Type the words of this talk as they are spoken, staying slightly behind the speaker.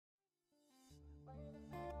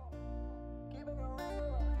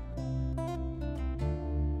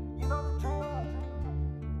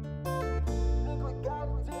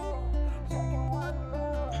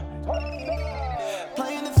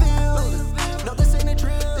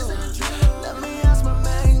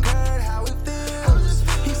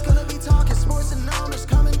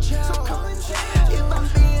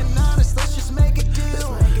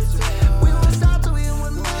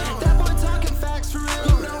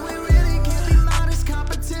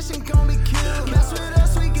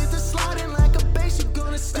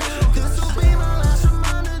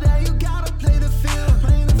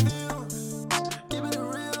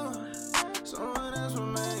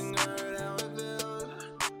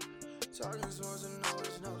Darkness wants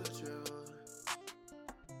to know the truth.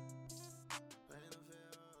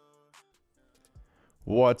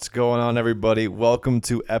 What's going on, everybody? Welcome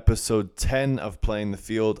to episode 10 of Playing the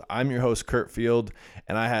Field. I'm your host, Kurt Field,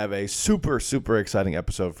 and I have a super exciting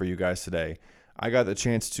episode for you guys today. I got the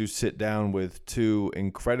chance to sit down with two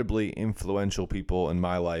incredibly influential people in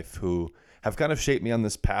my life who have kind of shaped me on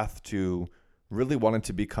this path to really wanting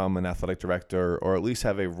to become an athletic director or at least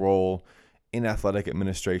have a role in athletic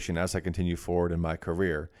administration as I continue forward in my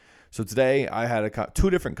career. So today I had two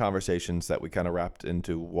different conversations that we kind of wrapped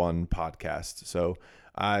into one podcast. So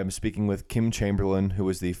I'm speaking with Kim Chamberlain, who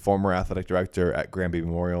was the former athletic director at Granby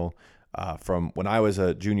Memorial from when I was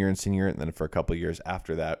a junior and senior, and then for a couple of years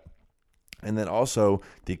after that. And then also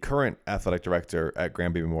the current athletic director at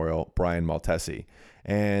Granby Memorial, Brian Maltesi.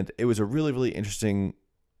 And it was a really interesting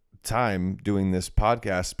time doing this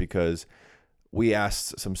podcast because we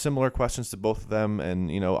asked some similar questions to both of them, and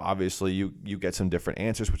obviously you get some different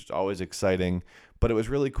answers, which is always exciting. But it was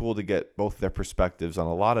really cool to get both their perspectives on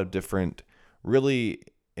a lot of different, really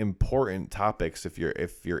important topics. If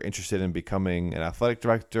you're interested in becoming an athletic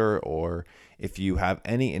director, or if you have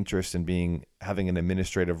any interest in having an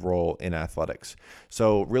administrative role in athletics.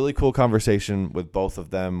 So really cool conversation with both of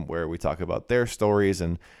them, where we talk about their stories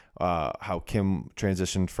and how Kim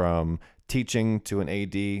transitioned from teaching to an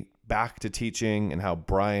AD back to teaching, and how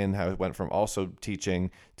Brian went from also teaching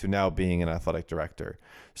to now being an athletic director.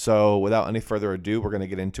 So without any further ado, we're going to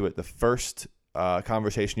get into it. The first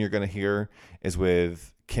conversation you're going to hear is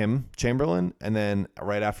with Kim Chamberlain, and then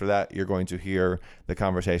right after that, you're going to hear the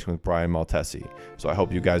conversation with Brian Maltesi. So I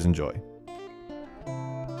hope you guys enjoy.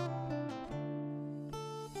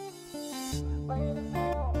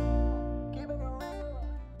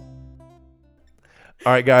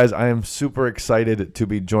 All right, guys, I am super excited to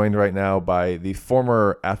be joined right now by the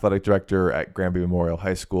former athletic director at Granby Memorial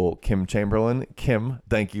High School, Kim Chamberlain. Kim,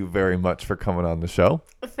 thank you very much for coming on the show.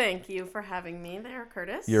 Thank you for having me there,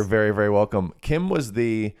 Curtis. You're very welcome. Kim was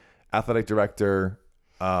the athletic director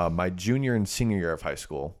my junior and senior year of high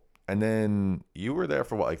school. And then you were there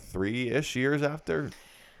for what, like 3-ish years after?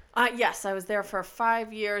 Yes, I was there for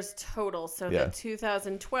 5 years total. So Yeah. the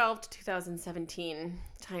 2012 to 2017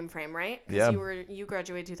 time frame, right? 'Cause Yeah. You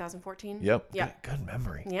graduated 2014? Yep. Yeah. Good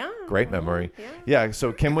memory. Yeah. Great memory. Yeah. Yeah,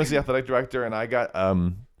 so Kim was the athletic director, and I got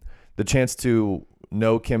the chance to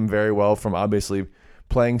know Kim very well from obviously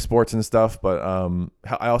playing sports and stuff, but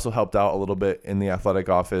I also helped out a little bit in the athletic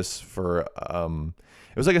office for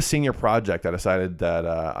it was like a senior project. I decided that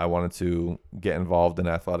I wanted to get involved in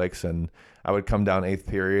athletics, and I would come down 8th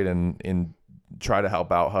period and try to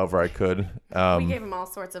help out however I could. We gave him all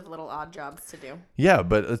sorts of little odd jobs to do. Yeah,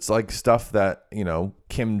 but it's like stuff that,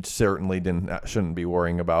 Kim certainly shouldn't be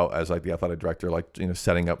worrying about as like the athletic director, like,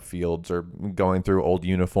 setting up fields or going through old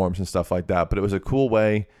uniforms and stuff like that. But it was a cool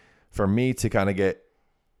way for me to kind of get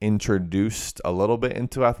introduced a little bit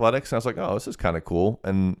into athletics. And I was like, oh, this is kind of cool.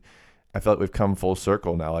 And I feel like we've come full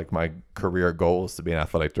circle now. Like my career goal is to be an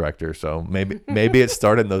athletic director. So maybe it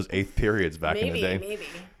started in those 8th periods back in the day. Maybe.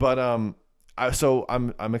 But I'm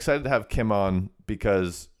excited to have Kim on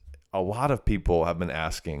because a lot of people have been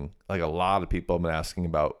asking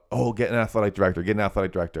about, get an athletic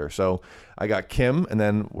director. So I got Kim, and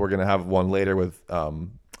then we're going to have one later with Brian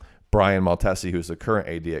Maltesi, who's the current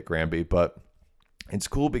AD at Granby. But it's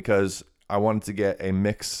cool because I wanted to get a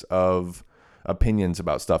mix of opinions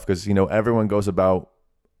about stuff because, everyone goes about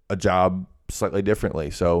a job slightly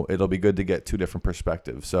differently. So it'll be good to get two different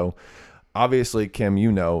perspectives. So obviously, Kim,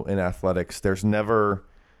 in athletics,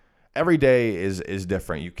 every day is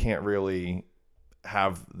different. You can't really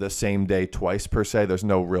have the same day twice per se. There's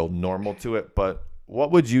no real normal to it. But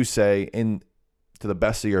what would you say, to the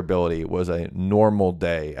best of your ability, was a normal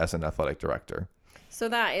day as an athletic director? So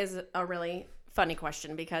that is a really funny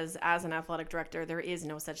question because as an athletic director, there is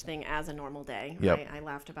no such thing as a normal day. Yep. I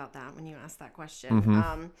laughed about that when you asked that question.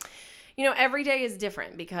 Mm-hmm. Every day is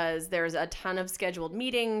different because there's a ton of scheduled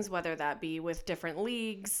meetings, whether that be with different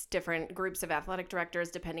leagues, different groups of athletic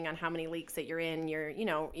directors, depending on how many leagues that you're in. You're,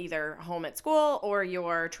 either home at school or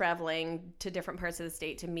you're traveling to different parts of the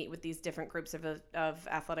state to meet with these different groups of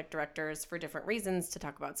athletic directors for different reasons, to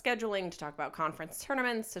talk about scheduling, to talk about conference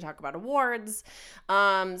tournaments, to talk about awards.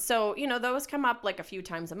 So, those come up like a few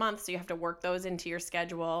times a month. So you have to work those into your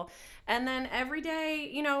schedule. And then every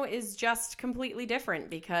day, is just completely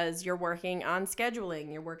different because you're working on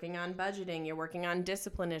scheduling, you're working on budgeting, you're working on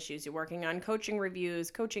discipline issues, you're working on coaching reviews,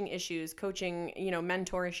 coaching issues, coaching,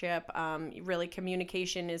 mentorship. Really,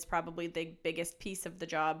 communication is probably the biggest piece of the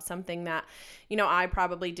job, something that, I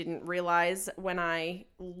probably didn't realize when I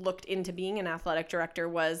looked into being an athletic director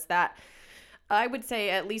was that I would say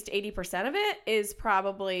at least 80% of it is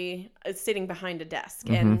probably sitting behind a desk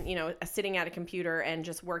and, sitting at a computer and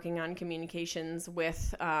just working on communications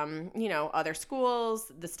with, other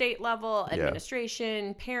schools, the state level,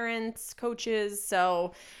 administration, parents, coaches.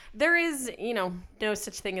 So there is, no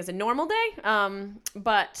such thing as a normal day,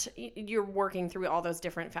 but you're working through all those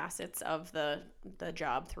different facets of the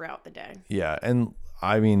job throughout the day. Yeah. And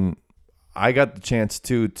I mean, I got the chance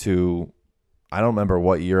to I don't remember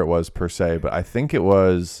what year it was per se, but I think it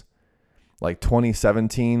was like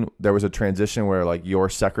 2017. There was a transition where like your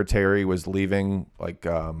secretary was leaving, like,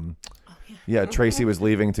 Tracy was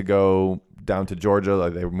leaving to go down to Georgia.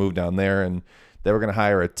 Like they moved down there and they were going to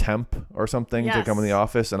hire a temp or something to come in the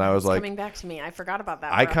office. And I was like, coming back to me. I forgot about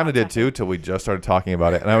that. I kind of did too, till we just started talking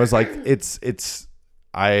about it. And I was like,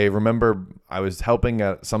 I remember I was helping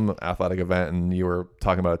at some athletic event and you were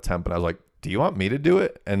talking about a temp and I was like, do you want me to do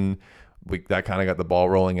it? And that kind of got the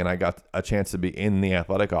ball rolling, and I got a chance to be in the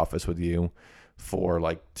athletic office with you for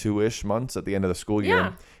like 2-ish months at the end of the school year.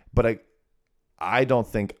 Yeah. But I don't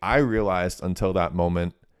think I realized until that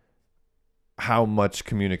moment how much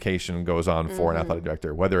communication goes on for an athletic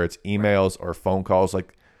director, whether it's emails or phone calls.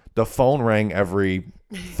 Like the phone rang every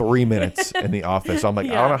 3 minutes in the office. So I'm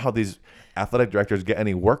like, I don't know how these athletic directors get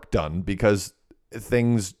any work done because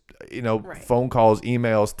things, phone calls,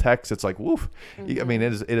 emails, texts, it's like, woof. I mean,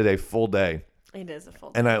 it is a full day. It is a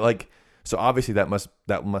full day. And so obviously that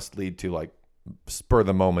must lead to like spur of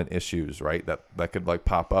the moment issues, right? That could like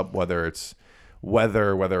pop up, whether it's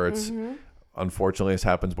weather, whether it's, unfortunately this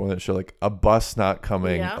happens more than it should, like a bus not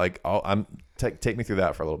coming, like take me through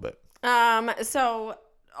that for a little bit. So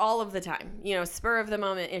all of the time, spur of the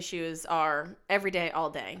moment issues are every day, all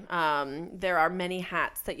day. There are many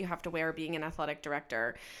hats that you have to wear being an athletic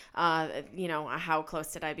director. How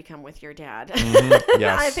close did I become with your dad?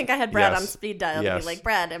 Yes. I think I had Brad on speed dial to be like,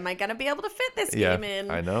 Brad, am I going to be able to fit this game in?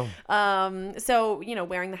 I know. So,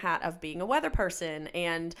 wearing the hat of being a weather person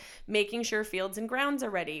and making sure fields and grounds are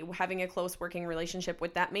ready, having a close working relationship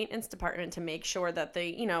with that maintenance department to make sure that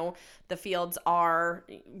the fields are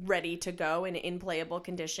ready to go and in playable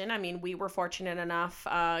condition. I mean, we were fortunate enough,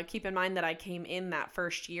 keep in mind that I came in that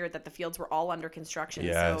first year that the fields were all under construction.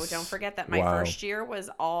 Yes. So don't forget that my first year was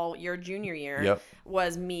all your junior year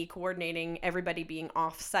was me coordinating everybody being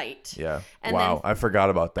off site. Yeah. And wow. I forgot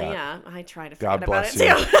about that. Yeah. I try to God forget about bless it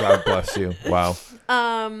you. too. God bless you.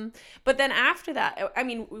 Wow. But then after that, I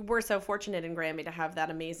mean, we're so fortunate in Granby to have that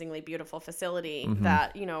amazingly beautiful facility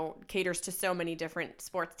that, caters to so many different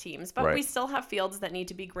sports teams. But we still have fields that need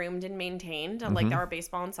to be groomed and maintained, like our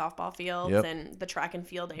baseball and softball fields and the track and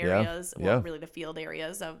field areas. Well, really the field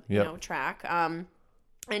areas of, track.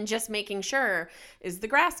 And just making sure, is the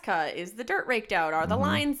grass cut? Is the dirt raked out? Are the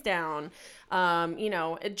lines down?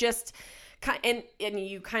 It just... And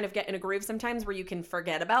you kind of get in a groove sometimes where you can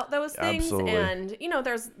forget about those things. Absolutely. And,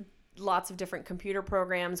 there's lots of different computer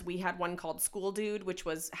programs. We had one called School Dude, which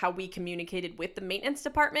was how we communicated with the maintenance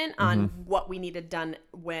department on what we needed done,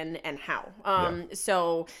 when, and how.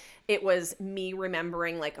 So it was me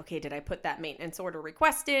remembering, like, okay, did I put that maintenance order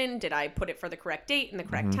request in? Did I put it for the correct date and the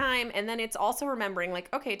correct time? And then it's also remembering, like,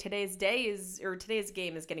 okay, today's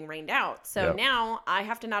game is getting rained out. So now I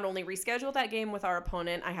have to not only reschedule that game with our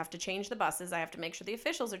opponent, I have to change the buses, I have to make sure the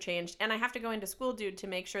officials are changed, and I have to go into School Dude to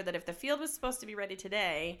make sure that if the field was supposed to be ready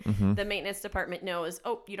today, the maintenance department knows,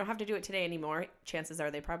 oh, you don't have to do it today anymore. Chances are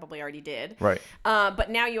they probably already did. Right. But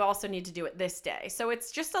now you also need to do it this day. So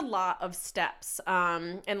it's just a lot of steps.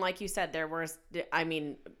 And like you said,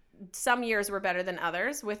 some years were better than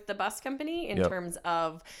others with the bus company in terms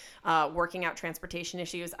of working out transportation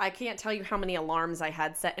issues. I can't tell you how many alarms I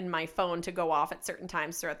had set in my phone to go off at certain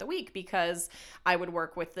times throughout the week because I would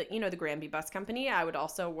work with the Granby bus company. I would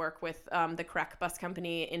also work with the Crack bus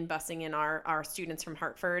company in busing in our students from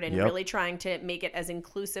Hartford and really trying to make it as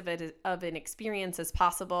inclusive of an experience as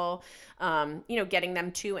possible, getting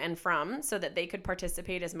them to and from so that they could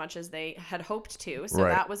participate as much as they had hoped to. So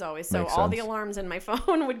that was always, Makes all sense. the alarms in my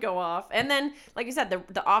phone would go off. And then, like you said,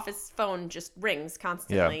 the office phone just rings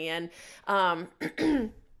constantly. And I'm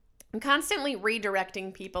constantly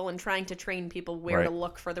redirecting people and trying to train people where to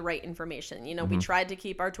look for the right information. We tried to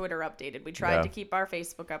keep our Twitter updated. We tried to keep our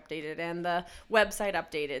Facebook updated and the website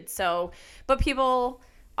updated. So, but people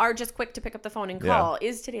are just quick to pick up the phone and call.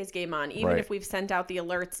 Is today's game on? Even if we've sent out the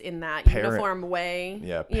alerts in that uniform way.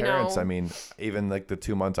 Yeah, parents, I mean, even like the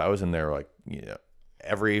 2 months I was in there, like,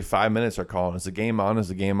 every 5 minutes are calling, is the game on? Is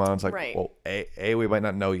the game on? It's like, well, A, we might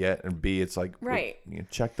not know yet, and B, it's like,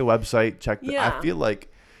 check the website, I feel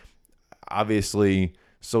like, obviously,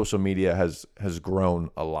 social media has grown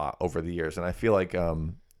a lot over the years, and I feel like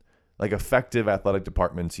like effective athletic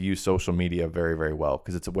departments use social media very, very well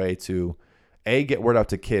because it's a way to get word out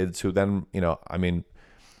to kids who then, I mean,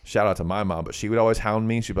 shout out to my mom, but she would always hound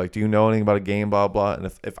me. She'd be like, do you know anything about a game, blah, blah. And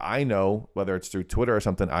if I know, whether it's through Twitter or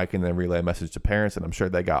something, I can then relay a message to parents. And I'm sure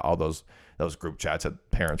they got all those group chats of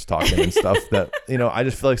parents talking and stuff that, I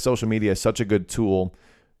just feel like social media is such a good tool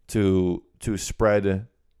to spread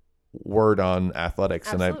word on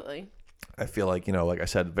athletics. Absolutely. And I feel like, like I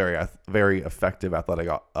said, very effective athletic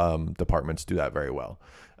departments do that very well.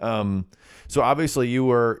 So obviously you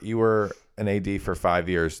were an AD for 5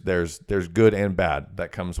 years. There's good and bad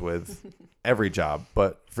that comes with every job.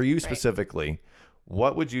 But for you specifically,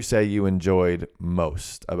 what would you say you enjoyed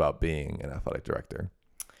most about being an athletic director?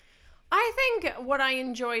 I think what I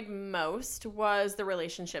enjoyed most was the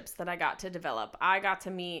relationships that I got to develop. I got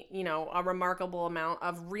to meet, a remarkable amount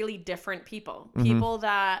of really different people. People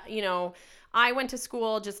that, I went to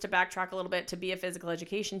school, just to backtrack a little bit, to be a physical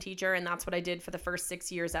education teacher, and that's what I did for the first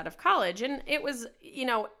 6 years out of college. And it was,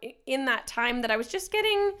 in that time that I was just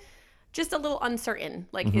getting just a little uncertain.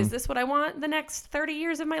 Like, is this what I want the next 30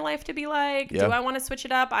 years of my life to be like? Yeah. Do I want to switch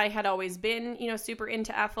it up? I had always been, super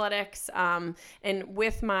into athletics. And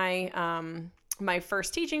with my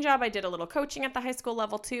first teaching job, I did a little coaching at the high school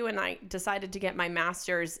level too. And I decided to get my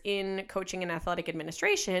master's in coaching and athletic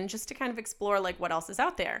administration just to kind of explore like what else is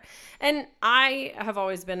out there. And I have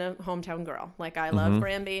always been a hometown girl. Like, I love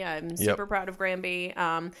Granby. I'm super proud of Granby.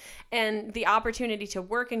 And the opportunity to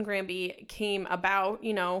work in Granby came about,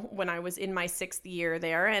 when I was in my 6th year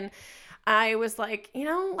there. And I was like,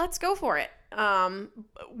 let's go for it.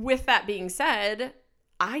 With that being said,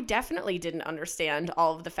 I definitely didn't understand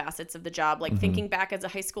all of the facets of the job. Like, thinking back as a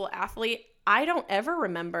high school athlete, I don't ever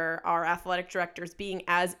remember our athletic directors being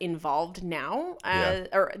as involved now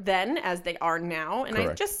or then as they are now. And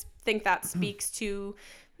Correct. I just think that speaks to,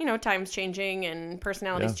 times changing and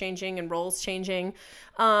personalities changing and roles changing.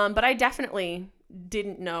 But I definitely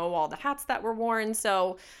didn't know all the hats that were worn.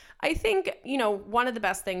 So I think, one of the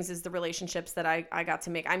best things is the relationships that I got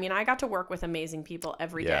to make. I mean, I got to work with amazing people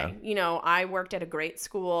every day. I worked at a great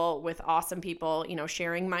school with awesome people.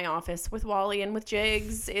 Sharing my office with Wally and with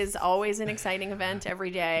Jigs is always an exciting event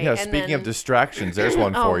every day. Yeah, and speaking of distractions, there's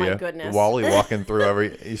one for you. Oh, my goodness. Wally walking through How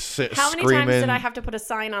many times did I have to put a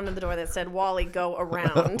sign on the door that said, Wally, go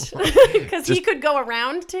around? Because he could go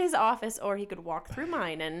around to his office or he could walk through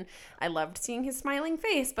mine. And I loved seeing his smiling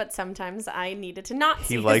face, but sometimes I needed to not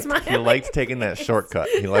see his smiling face. He liked taking that shortcut.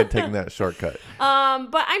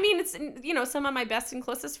 But I mean, it's, some of my best and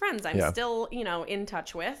closest friends I'm still, in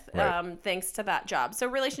touch with, thanks to that job. So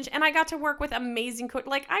relationship, and I got to work with amazing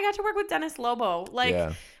like I got to work with Dennis Lobo.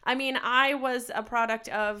 I mean, I was a product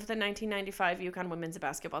of the 1995 UConn women's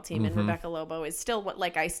basketball team, and Rebecca Lobo is still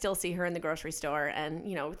I still see her in the grocery store and,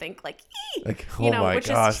 think which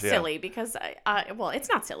is silly because it's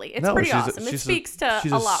not silly. It's pretty awesome. It speaks to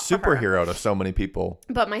a lot. She's a superhero to so many people.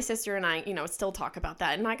 But my sister and I, still talk about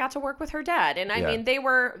that. And I got to work with her dad. And I mean, they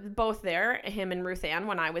were both there, him and Ruth Ann,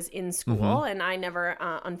 when I was in school. And I never,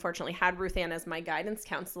 unfortunately, had Ruth Ann as my guidance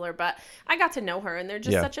counselor. But I got to know her. And they're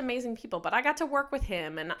just such amazing people. But I got to work with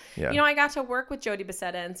him. And, I got to work with Jody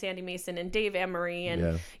Becerra and Sandy Mason and Dave Emery.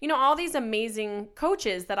 And, all these amazing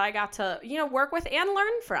coaches that I got to, work with and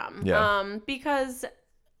learn from. Because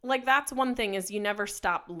that's one thing is you never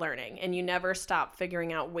stop learning and you never stop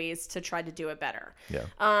figuring out ways to try to do it better.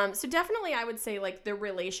 So definitely I would say the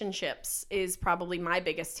relationships is probably my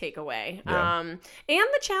biggest takeaway. And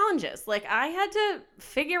the challenges. I had to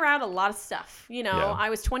figure out a lot of stuff. I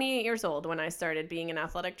was 28 years old when I started being an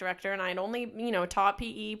athletic director, and I had only, taught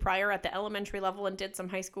PE prior at the elementary level and did some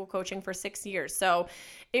high school coaching for 6 years. So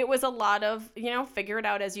it was a lot of, figure it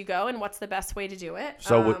out as you go and what's the best way to do it.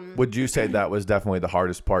 So would you say that was definitely the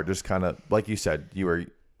hardest part? Just kind of like you said, you were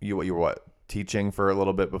what, teaching for a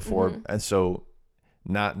little bit before, and so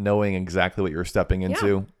not knowing exactly what you were stepping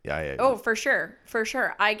into. Oh, for sure.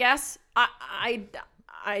 I guess I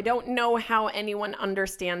don't know how anyone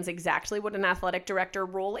understands exactly what an athletic director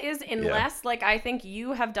role is unless I think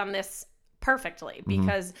you have done this perfectly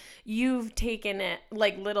because you've taken it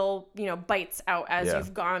little, bites out as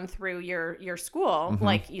you've gone through your school.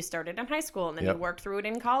 You started in high school and then you worked through it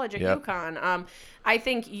in college at UConn. I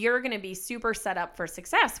think you're going to be super set up for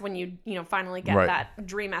success when you finally get that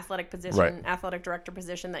dream athletic position, athletic director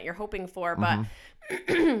position that you're hoping for. But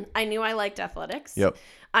I knew I liked athletics.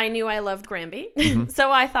 I knew I loved Granby. So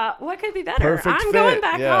I thought, what could be better? I'm going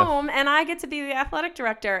back home and I get to be the athletic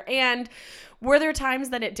director. And were there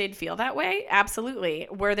times that it did feel that way? Absolutely.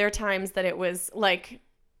 Were there times that it was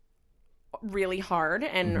really hard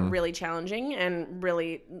and really challenging and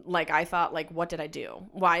really like I thought like, what did I do?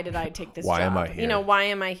 Why did I take this Why job? am I here? You know, why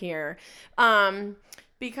am I here?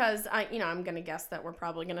 Because I'm going to guess that we're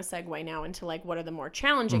probably going to segue now into like, what are the more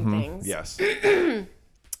challenging things? Yes.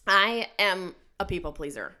 I am a people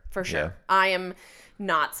pleaser for sure. Yeah. I am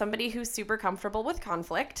not somebody who's super comfortable with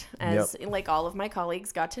conflict, as like all of my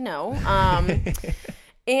colleagues got to know.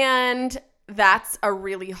 And that's a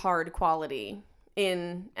really hard quality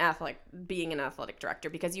in being an athletic director,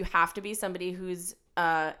 because you have to be somebody who's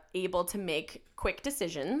able to make quick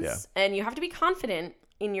decisions, and you have to be confident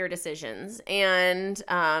in your decisions. And,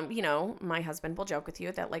 my husband will joke with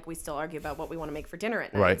you that like we still argue about what we want to make for dinner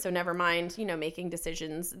at night. Right. So never mind, making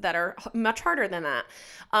decisions that are much harder than that.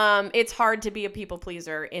 It's hard to be a people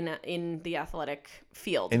pleaser in the athletic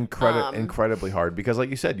field. Incredibly hard, because like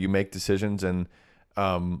you said, you make decisions, and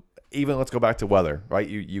even let's go back to weather, right?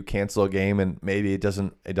 You cancel a game and maybe it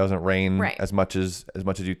doesn't rain as much as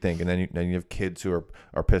you think, and then you have kids who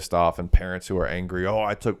are pissed off and parents who are angry. Oh,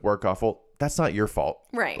 I took work off. Well, that's not your fault,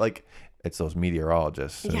 right? Like it's those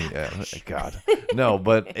meteorologists. Yeah, God, no,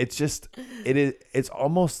 but it's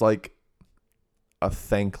almost like a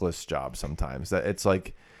thankless job sometimes. That it's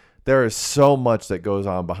like there is so much that goes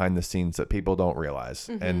on behind the scenes that people don't realize,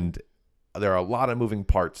 and there are a lot of moving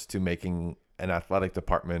parts to making an athletic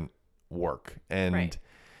department work, and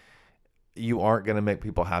you aren't going to make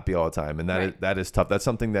people happy all the time, and that is tough. That's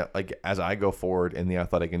something that, like, as I go forward in the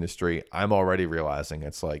athletic industry, I'm already realizing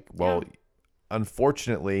it's like, well,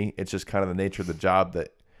 unfortunately, it's just kind of the nature of the job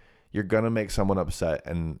that you're going to make someone upset,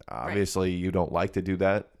 and obviously you don't like to do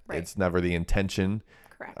that. It's never the intention.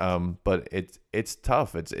 Correct. But it's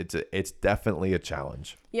tough. It's definitely a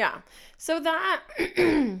challenge. Yeah. So that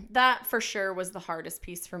that for sure was the hardest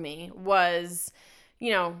piece for me, was,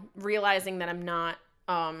 realizing that I'm not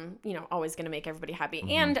always going to make everybody happy,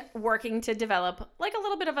 and working to develop like a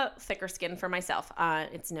little bit of a thicker skin for myself.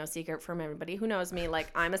 It's no secret from everybody who knows me,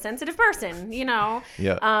 like I'm a sensitive person,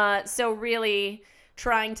 Yeah. So really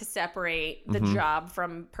trying to separate the job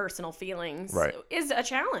from personal feelings is a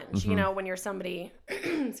challenge, when you're somebody,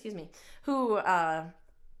 excuse me, who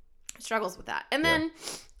struggles with that. And then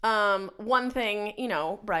one thing,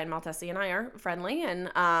 Brian Maltesi and I are friendly, and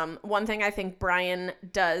one thing I think Brian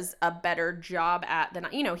does a better job at than,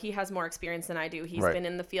 he has more experience than I do. He's been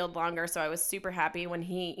in the field longer, so I was super happy when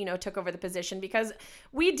he, took over the position, because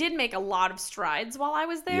we did make a lot of strides while I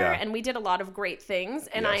was there, and we did a lot of great things,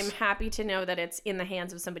 and I'm happy to know that it's in the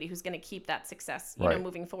hands of somebody who's going to keep that success,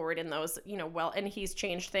 moving forward in those, and he's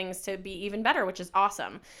changed things to be even better, which is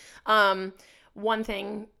awesome. One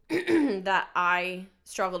thing that I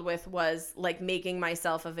struggled with was like making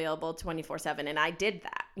myself available 24/7. And I did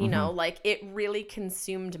that, like it really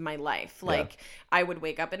consumed my life. Like I would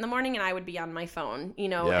wake up in the morning and I would be on my phone,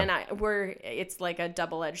 and it's like a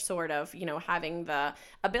double-edged sword of, having the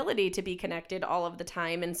ability to be connected all of the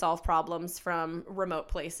time and solve problems from remote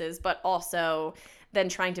places, but also then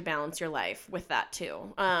trying to balance your life with that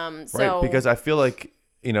too. Because I feel like,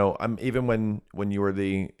 I'm even when you were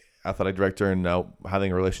the athletic director and now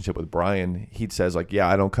having a relationship with Brian, he says like,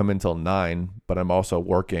 I don't come in till 9, but I'm also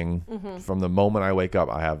working from the moment I wake up.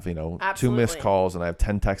 I have, 2 missed calls and I have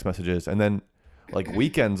 10 text messages. And then like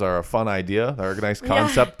weekends are a fun idea. They're a nice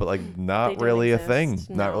concept, but like not really a thing.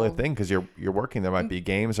 Not really a thing, because you're working. There might be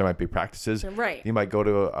games, there might be practices. Right. You might go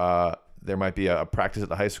to there might be a practice at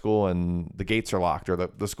the high school and the gates are locked, or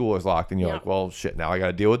the school is locked, and you're like, well, shit, now I got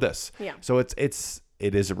to deal with this. Yeah. So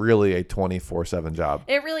it is really a 24/7 job.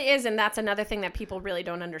 It really is. And that's another thing that people really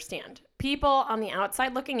don't understand. People on the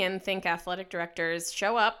outside looking in think athletic directors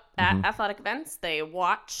show up at athletic events. They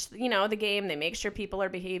watch, the game. They make sure people are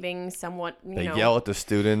behaving somewhat, They yell at the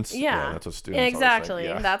students. Yeah. That's what students exactly.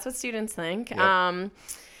 think. Yeah. That's what students think. Yep.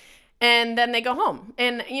 And then they go home,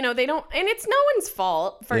 and they don't, and it's no one's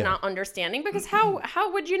fault for not understanding, because how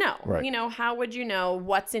would you know? Right. How would you know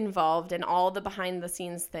what's involved in all the behind the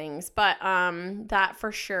scenes things? But that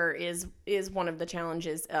for sure is one of the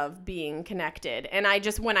challenges of being connected. And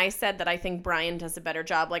when I said that I think Brian does a better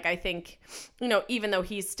job, like I think, even though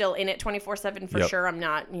he's still in it 24/7 for sure, I'm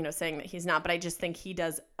not, saying that he's not, but I just think he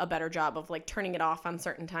does a better job of like turning it off on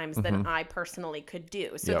certain times than I personally could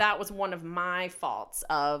do. So that was one of my faults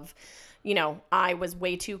of, I was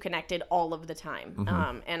way too connected all of the time.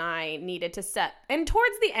 And I needed to set, and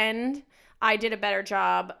towards the end, I did a better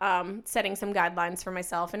job setting some guidelines for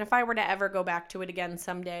myself. And if I were to ever go back to it again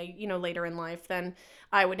someday, later in life, then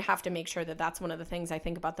I would have to make sure that that's one of the things I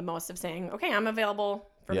think about the most, of saying, okay, I'm available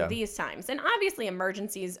for these times. And obviously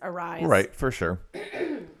emergencies arise. Right, for sure.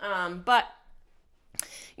 But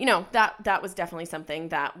that was definitely something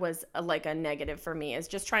that was like a negative for me, is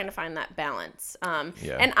just trying to find that balance. And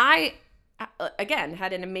I, again,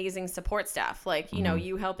 had an amazing support staff. Like,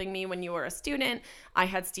 you helping me when you were a student. I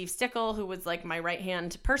had Steve Stickle, who was like my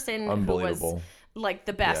right-hand person. Unbelievable. Who was like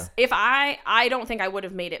the best. If I don't think I would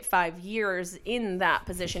have made it 5 years in that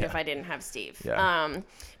position if I didn't have Steve.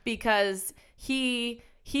 Because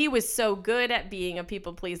he was so good at being a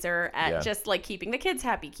people pleaser, at just like keeping the kids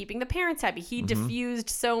happy, keeping the parents happy. He diffused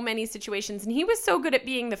so many situations, and he was so good at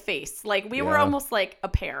being the face. Like, we were almost like a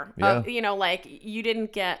pair. Like, you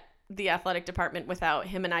didn't get the athletic department without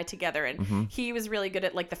him and I together. And he was really good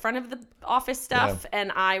at like the front of the office stuff,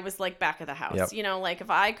 and I was like back of the house. Like, if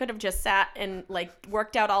I could have just sat and like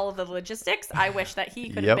worked out all of the logistics, I wish that he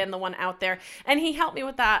could have been the one out there. And he helped me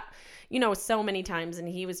with that, so many times, and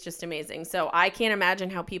he was just amazing. So I can't imagine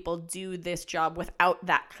how people do this job without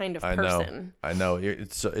that kind of person. I know.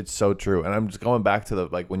 It's so true. And I'm just going back to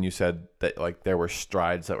like when you said that like there were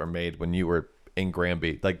strides that were made when you were in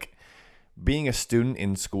Granby, like being a student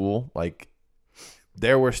in school, like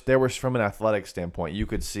there was from an athletic standpoint, you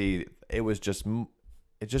could see it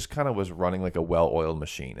just kind of was running like a well-oiled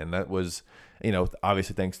machine. And that was,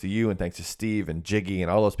 obviously thanks to you and thanks to Steve and Jiggy and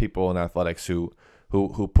all those people in athletics who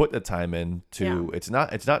put the time in to, it's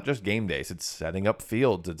not just game days, it's setting up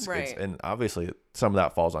fields. It's and obviously some of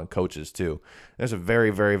that falls on coaches too. There's a very,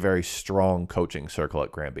 very, very strong coaching circle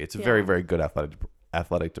at Granby. It's a very, very good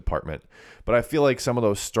athletic department. But I feel like some of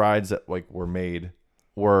those strides that like were made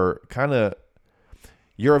were kind of,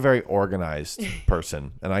 you're a very organized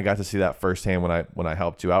person, and I got to see that firsthand when I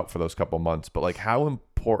helped you out for those couple months. But like, how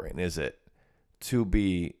important is it to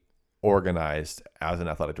be organized as an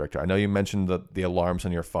athletic director? I know you mentioned the alarms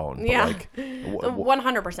on your phone. But like,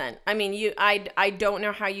 100%. I mean, I don't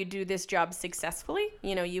know how you do this job successfully.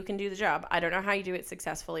 You can do the job. I don't know how you do it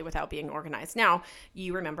successfully without being organized. Now,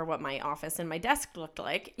 you remember what my office and my desk looked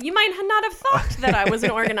like. You might not have thought that I was an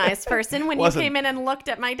organized person when you came in and looked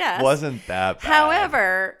at my desk. Wasn't that bad.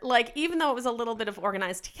 However, like, even though it was a little bit of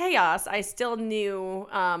organized chaos, I still knew,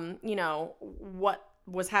 what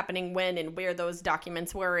was happening when and where those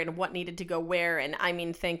documents were and what needed to go where. And I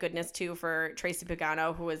mean, thank goodness too for Tracy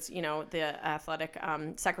Pagano, who was, the athletic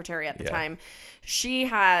secretary at the time. She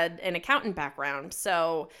had an accountant background.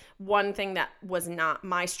 So one thing that was not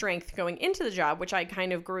my strength going into the job, which I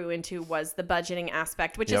kind of grew into, was the budgeting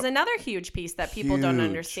aspect, which is another huge piece that people don't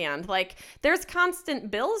understand. Like, there's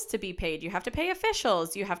constant bills to be paid. You have to pay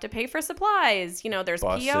officials. You have to pay for supplies. There's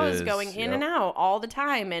buses, POs going in and out all the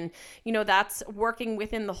time. And, that's working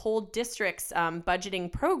within the whole district's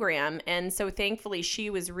budgeting program. And so thankfully she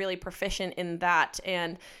was really proficient in that,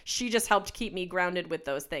 and she just helped keep me grounded with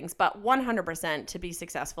those things. But 100%, to be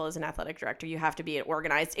successful as an athletic director, you have to be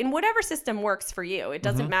organized in whatever system works for you. It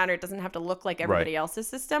doesn't matter. It doesn't have to look like everybody else's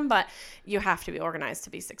system, but you have to be organized to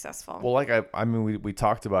be successful. Well, like I mean, we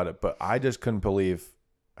talked about it, but I just couldn't believe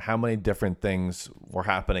how many different things were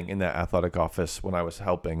happening in that athletic office when I was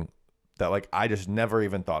helping that like I just never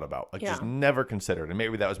even thought about, like just never considered. And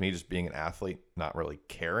maybe that was me just being an athlete, not really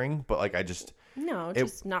caring, but like I just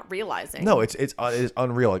not realizing. No, it is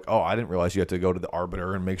unreal. Like, oh, I didn't realize you had to go to the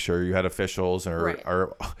arbiter and make sure you had officials,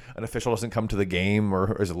 or an official doesn't come to the game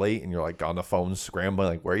or is late, and you're like on the phone scrambling,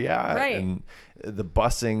 like, where you at? Right. And the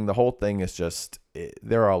busing, the whole thing is just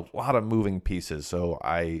there are a lot of moving pieces. So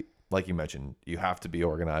like you mentioned, you have to be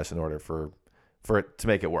organized in order for it to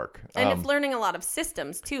make it work. And it's learning a lot of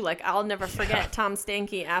systems too. Like, I'll never forget Tom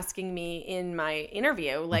Stanky asking me in my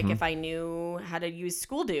interview, like, if I knew how to use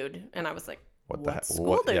School Dude. And I was like, What the heck?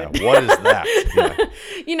 School Dude? Yeah, what is that?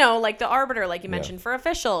 Yeah. Like the arbiter, like you mentioned, for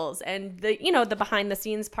officials, and the behind the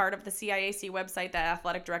scenes part of the CIAC website that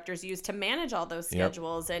athletic directors use to manage all those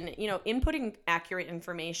schedules, and inputting accurate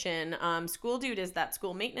information. School Dude is that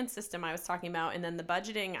school maintenance system I was talking about, and then the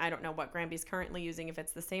budgeting. I don't know what Granby's currently using, if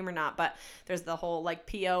it's the same or not, but there's the whole like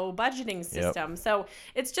PO budgeting system. So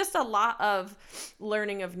it's just a lot of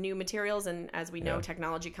learning of new materials, and as we know,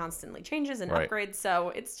 technology constantly changes and upgrades. So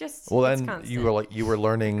it's just it's constant. You were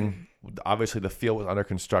learning, obviously the field was under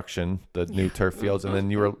construction, the new turf fields, and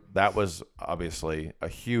then that was obviously a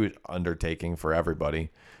huge undertaking for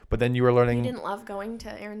everybody. But then you were learning. You didn't love going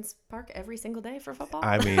to Aaron's Park every single day for football?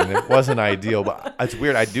 I mean, it wasn't ideal, but it's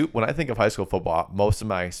weird. When I think of high school football, most of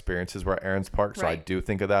my experiences were at Aaron's Park, so I do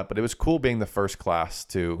think of that. But it was cool being the first class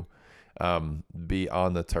to be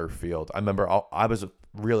on the turf field. I remember I was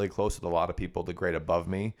really close with a lot of people the grade above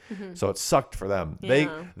me, so it sucked for them.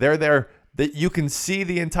 They're there. That you can see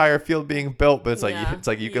the entire field being built, but it's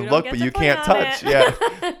like you can look, but you can't touch.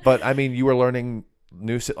 But I mean, you were learning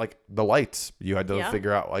like the lights. You had to Yeah.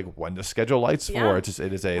 figure out like when to schedule lights Yeah. for. It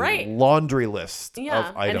is a Right. laundry list Yeah,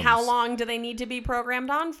 of items. and how long do they need to be programmed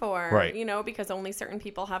on for? Right. You know, because only certain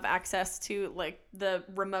people have access to like the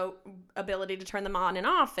remote ability to turn them on and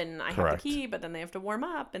off. And I Correct. have the key, but then they have to warm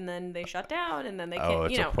up, and then they shut down, and then they can't. Oh,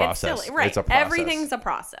 it's you a know, process. it's silly, right? It's a process. Everything's a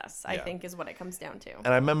process. I Yeah. think is what it comes down to. And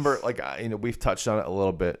I remember, like, we've touched on it a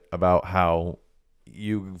little bit about how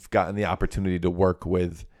you've gotten the opportunity to work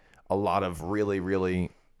with a lot of really, really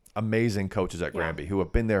amazing coaches at Yeah. Granby who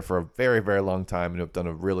have been there for a very, very long time and have done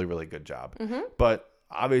a really, really good job. Mm-hmm. But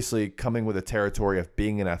obviously, coming with the territory of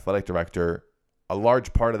being an athletic director, a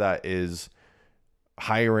large part of that is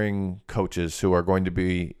hiring coaches who are going to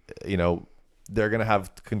be, they're going to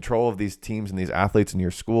have control of these teams and these athletes in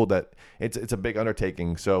your school. That it's a big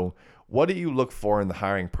undertaking. So what do you look for in the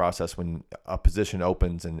hiring process when a position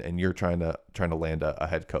opens and you're trying to land a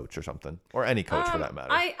head coach or something, or any coach for that matter?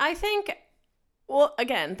 I think, well,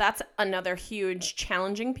 again, that's another huge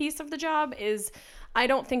challenging piece of the job is I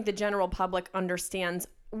don't think the general public understands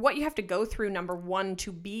what you have to go through, number one, to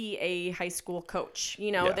be a high school coach.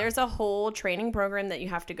 Yeah. There's a whole training program that you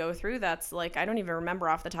have to go through. That's like, I don't even remember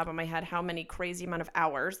off the top of my head how many crazy amount of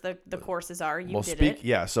hours the courses are. You did it.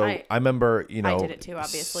 Yeah. So I remember, I did it too,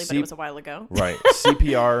 obviously, but it was a while ago. Right.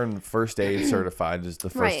 CPR and first aid certified is the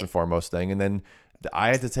first Right. and foremost thing. And then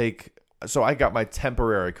I had to take, so I got my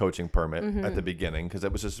temporary coaching permit Mm-hmm. at the beginning because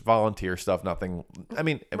it was just volunteer stuff. Nothing, I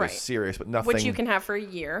mean, it was Right. serious, but nothing. Which you can have for a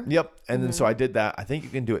year. Yep. And then so I did that. I think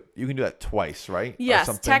you can do that twice, right? Or Yes,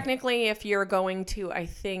 something. technically, if you're going to, I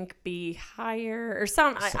think, be higher or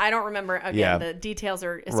I don't remember. Again, Yeah. the details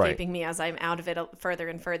are escaping me as I'm out of it further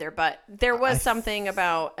and further. But there was something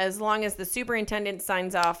about as long as the superintendent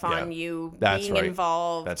signs off on you That's being right.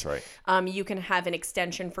 involved, That's right. you can have an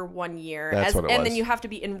extension for 1 year. That's what it and was. then you have to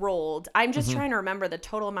be enrolled. I'm just trying to remember the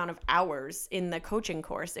total amount of hours in the coaching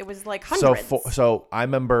course. It was like hundreds. So I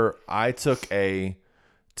remember I took to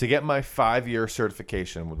get my 5-year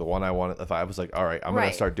certification with the one I wanted. If I was like, all right, I'm going Right.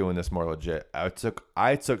 to start doing this more legit. I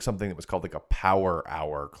took something that was called like a power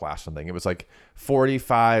hour class, something. It was like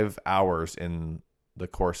 45 hours in the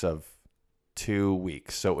course of 2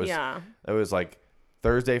 weeks. So it was like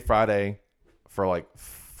Thursday, Friday for like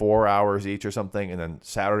 4 hours each or something, and then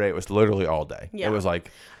Saturday it was literally all day. Yeah. It was like,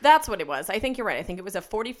 That's what it was. I think you're right. I think it was a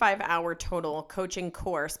 45-hour total coaching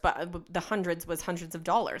course, but the hundreds was hundreds of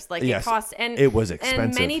dollars. Like Yes, it cost, and it was And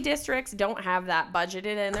expensive. many districts don't have that budgeted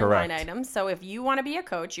in their Correct. line items. So if you want to be a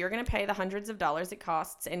coach, you're going to pay the hundreds of dollars it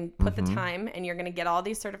costs and put the time, and you're going to get all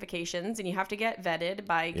these certifications, and you have to get vetted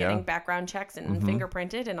by getting background checks and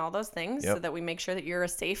fingerprinted and all those things, so that we make sure that you're a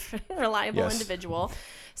safe, reliable Yes. individual.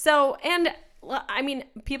 So, and I mean,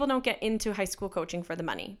 people don't get into high school coaching for the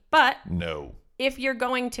money, but no. if you're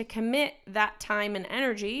going to commit that time and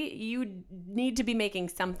energy, you need to be making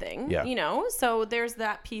something, Yeah. So there's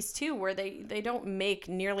that piece too, where they don't make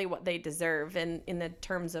nearly what they deserve in the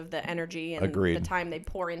terms of the energy and Agreed. the time they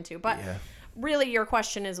pour into. But Yeah. really your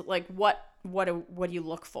question is like, what do you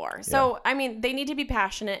look for? So, I mean, they need to be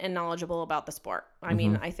passionate and knowledgeable about the sport. I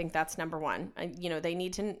mean, I think that's number one. They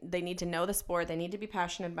need to know the sport. They need to be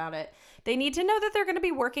passionate about it. They need to know that they're going to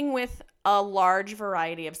be working with a large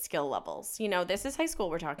variety of skill levels. This is high school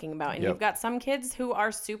we're talking about. And Yep. you've got some kids who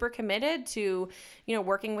are super committed to,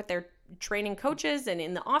 working with their training coaches and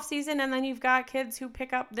in the off season. And then you've got kids who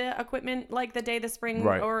pick up the equipment like the day the spring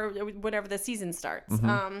Right. or whatever the season starts.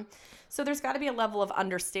 So there's got to be a level of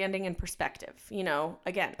understanding and perspective.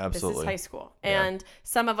 Again, Absolutely. this is high school. Yeah. And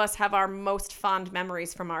some of us have our most fond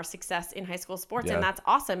memories from our success in high school sports, Yeah. and that's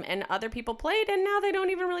awesome. And other people played, and now they don't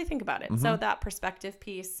even really think about it. Mm-hmm. So that perspective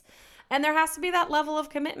piece. And there has to be that level of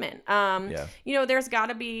commitment. Yeah. There's got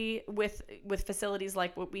to be with facilities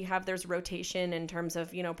like what we have, there's rotation in terms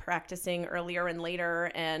of, practicing earlier and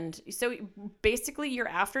later. And so basically your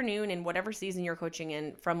afternoon in whatever season you're coaching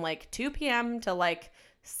in from like 2 p.m. to like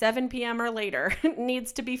 7 p.m. or later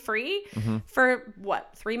needs to be free for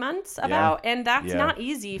 3 months about. And that's Yeah. not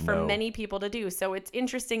easy for No. many people to do. So it's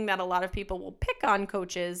interesting that a lot of people will pick on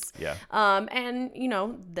coaches. Yeah. And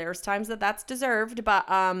there's times that that's deserved, but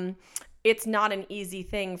it's not an easy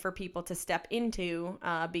thing for people to step into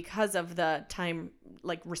because of the time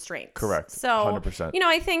restraints. Correct. So 100%.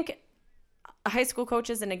 I think high school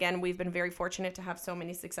coaches, and again, we've been very fortunate to have so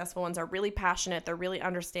many successful ones, are really passionate. They're really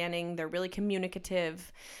understanding. They're really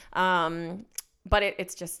communicative. But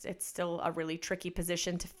it's still a really tricky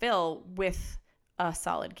position to fill with a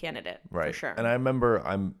solid candidate. Right. For sure. And I remember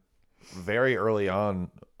I'm very early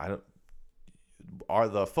on,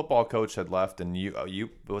 the football coach had left, and you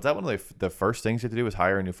was that one of the first things you had to do was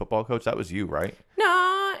hire a new football coach? That was you, right?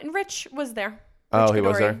 No, Rich was there. Oh, he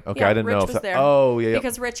was there? Okay, I didn't Rich know if was that. there. Oh, yeah.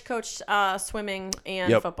 Because Rich coached swimming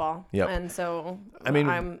and Yep. football. Yep. And so I mean,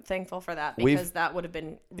 I'm thankful for that we've- because that would have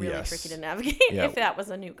been really Yes. tricky to navigate Yeah. if that was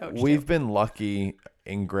a new coach. We've too. been lucky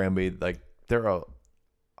in Granby. Like, there are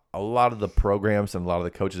a lot of the programs and a lot of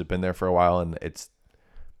the coaches have been there for a while, and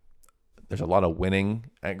there's a lot of winning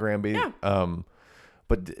at Granby. Yeah.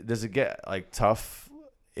 But does it get like tough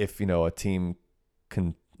if, a team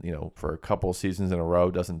can, for a couple seasons in a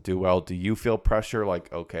row doesn't do well? Do you feel pressure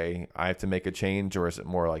like, okay, I have to make a change? Or is it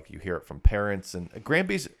more like you hear it from parents? And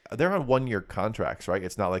Granby's, they're on 1-year contracts, right?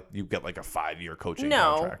 It's not like you get like a 5-year coaching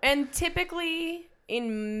contract. And typically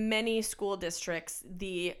in many school districts,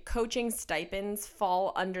 the coaching stipends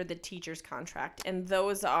fall under the teacher's contract, and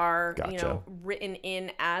those are Gotcha. written in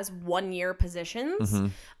as 1-year positions.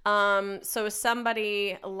 Mm-hmm. So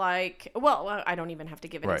somebody like, well, I don't even have to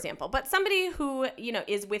give an Right. example, but somebody who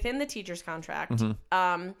is within the teacher's contract.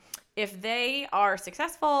 Mm-hmm. If they are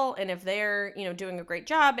successful and if they're doing a great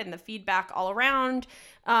job and the feedback all around,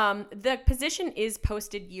 the position is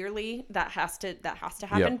posted yearly. That has to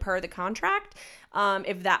happen Yep. per the contract.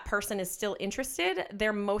 If that person is still interested,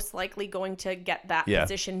 they're most likely going to get that Yeah.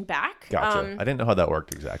 position back. Gotcha. I didn't know how that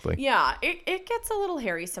worked exactly. Yeah, it gets a little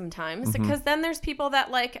hairy sometimes Mm-hmm. because then there's people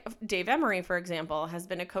that, like Dave Emery, for example, has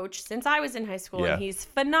been a coach since I was in high school, Yeah. and he's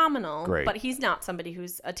phenomenal. Great. But he's not somebody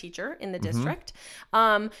who's a teacher in the Mm-hmm. district.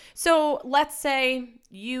 So let's say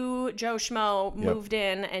you, Joe Schmo, moved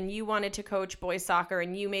in and you wanted to coach boys soccer,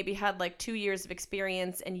 and you maybe had like 2 years of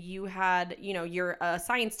experience, and you had, you're a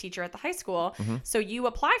science teacher at the high school. Mm-hmm. So you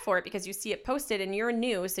apply for it because you see it posted and you're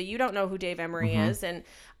new, so you don't know who Dave Emery Mm-hmm. is. And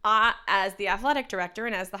as the athletic director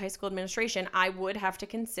and as the high school administration, I would have to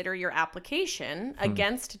consider your application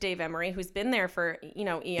against Dave Emery, who's been there for,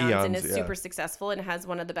 eons and is yeah. super successful and has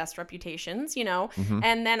one of the best reputations,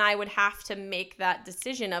 and then I would have to make that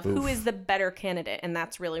decision of who is the better candidate. And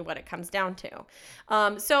that's really what it comes down to.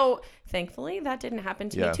 So thankfully that didn't happen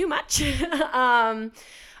to Yeah. me too much.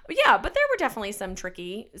 But there were definitely some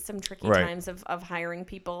tricky Right. times of hiring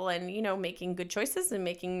people and, making good choices and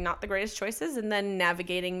making not the greatest choices, and then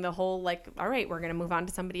navigating the whole, like, all right, we're going to move on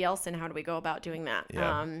to somebody else. And how do we go about doing that?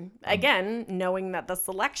 Yeah. Again, knowing that the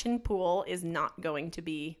selection pool is not going to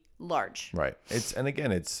be large. Right.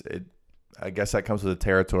 I guess that comes with the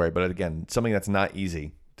territory, but again, something that's not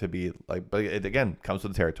easy to be like, but it again comes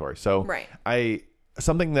with the territory. So Right.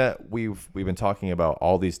 something that we've been talking about,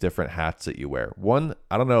 all these different hats that you wear. One,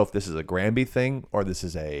 I don't know if this is a Granby thing or this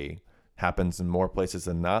is happens in more places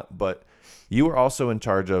than not, but you were also in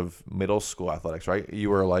charge of middle school athletics, right? You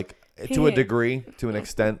were like, to a degree, to an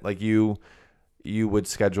extent, like you would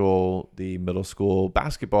schedule the middle school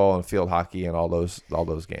basketball and field hockey and all those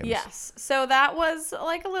games. Yes. So that was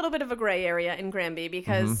like a little bit of a gray area in Granby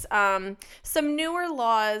because some newer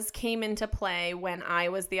laws came into play when I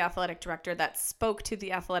was the athletic director that spoke to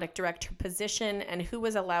the athletic director position and who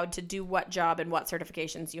was allowed to do what job and what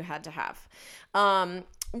certifications you had to have.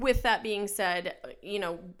 With that being said,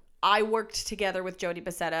 I worked together with Jody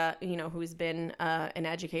Becerra, who's been an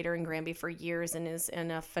educator in Granby for years and is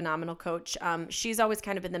a phenomenal coach. She's always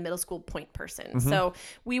kind of been the middle school point person. So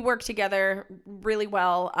we worked together really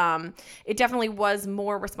well. It definitely was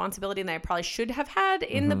more responsibility than I probably should have had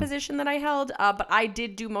in the position that I held. But I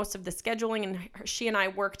did do most of the scheduling, and she and I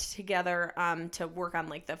worked together to work on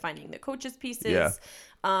like the finding the coaches pieces. Yeah.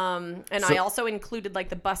 I also included like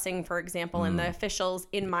the busing, for example, and the officials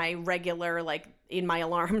in my regular, like in my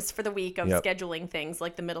alarms for the week of scheduling things.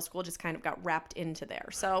 Like the middle school just kind of got wrapped into there.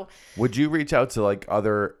 So would you reach out to like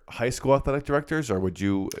other high school athletic directors, or would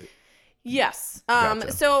you? Yes.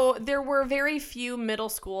 Gotcha. So there were very few middle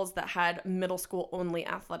schools that had middle school only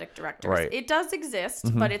athletic directors. Right. It does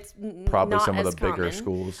exist, but it's Probably not some of as the bigger common.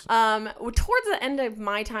 schools. Towards the end of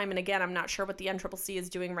my time, and again, I'm not sure what the NCCC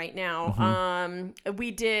is doing right now.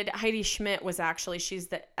 We did, Heidi Schmidt was actually, she's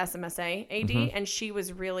the SMSA AD, and she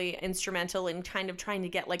was really instrumental in kind of trying to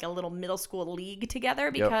get like a little middle school league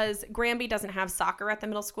together because Granby doesn't have soccer at the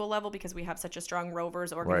middle school level because we have such a strong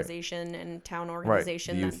Rovers organization and town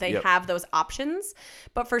organization Youth, that they have those options.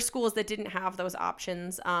 But for schools that didn't have those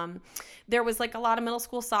options, there was like a lot of middle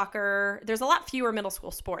school soccer. There's a lot fewer middle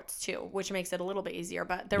school sports too, which makes it a little bit easier.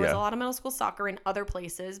 But there was a lot of middle school soccer in other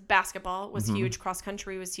places. Basketball was huge. Cross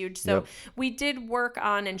country was huge. So we did work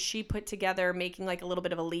on, and she put together making like a little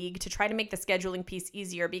bit of a league to try to make the scheduling piece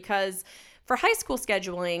easier because For high school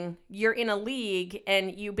scheduling, you're in a league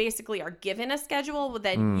and you basically are given a schedule, but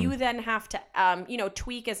then you then have to,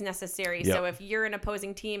 tweak as necessary. Yep. So if you're an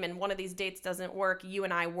opposing team and one of these dates doesn't work, you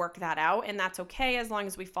and I work that out, and that's okay as long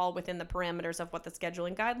as we fall within the parameters of what the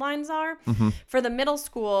scheduling guidelines are. For the middle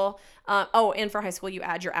school, and for high school, you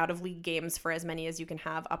add your out-of-league games for as many as you can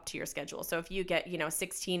have up to your schedule. So if you get,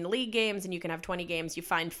 16 league games and you can have 20 games, you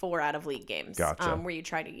find 4 out-of-league games. Gotcha. Where you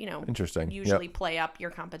try to, Interesting. usually play up your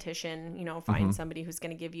competition, find somebody who's going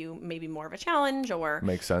to give you maybe more of a challenge or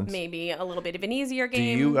Makes sense. maybe a little bit of an easier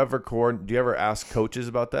game. Do you ever ask coaches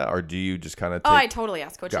about that, or do you just kind of Oh, I totally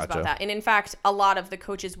ask coaches Gotcha. about that. And in fact, a lot of the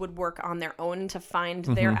coaches would work on their own to find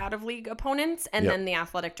their out-of-league opponents, and Yep. then the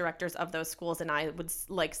athletic directors of those schools and I would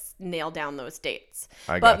nail down those dates.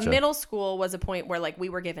 I But gotcha. middle school was a point where we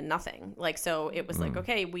were given nothing. So it was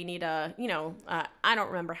okay, we need I don't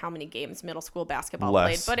remember how many games middle school basketball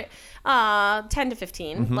Less. played, but 10 to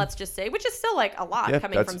 15, let's just say, which is still a lot Yeah,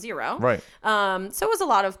 coming that's- from zero. Right. So it was a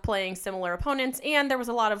lot of playing similar opponents, and there was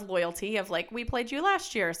a lot of loyalty of we played you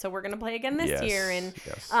last year, so we're going to play again this Yes, year. And,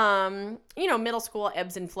 yes. middle school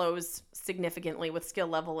ebbs and flows significantly with skill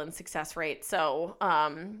level and success rate. So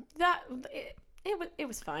it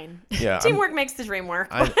was fine. Yeah, Teamwork makes the dream work.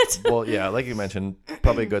 But Well, yeah, like you mentioned,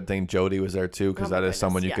 probably a good thing Jody was there too, because Oh my that is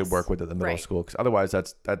someone you goodness, could work yes. with at the middle Right. school. Because otherwise,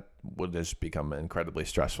 that would just become incredibly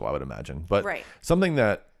stressful, I would imagine. But Right. something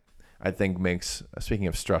that I think makes, speaking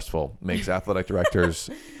of stressful, makes athletic directors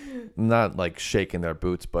not shaking their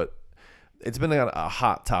boots, but it's been a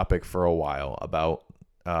hot topic for a while about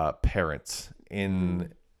parents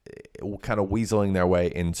in kind of weaseling their way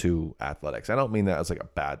into athletics. I don't mean that as a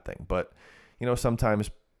bad thing, but sometimes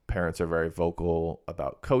parents are very vocal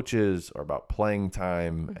about coaches or about playing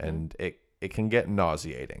time, and it can get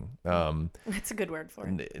nauseating. that's a good word for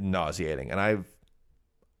it. Nauseating. And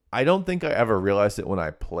I don't think I ever realized it when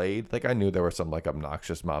I played. I knew there were some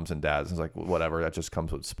obnoxious moms and dads, and it's whatever, that just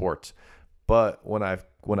comes with sports. But when I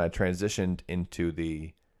transitioned into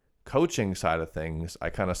the coaching side of things, I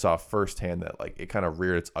kind of saw firsthand that it kind of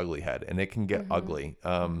reared its ugly head, and it can get ugly.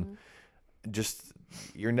 Just,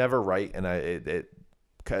 you're never right, and I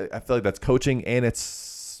feel like that's coaching, and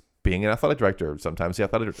it's being an athletic director. Sometimes the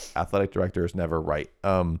athletic director is never right.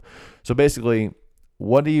 So basically,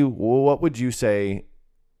 what would you say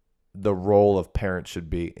the role of parents should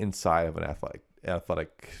be inside of an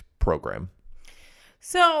athletic program?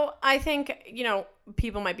 So I think,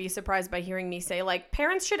 people might be surprised by hearing me say,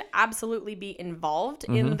 parents should absolutely be involved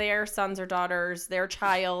in their sons or daughters, their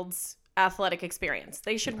child's athletic experience.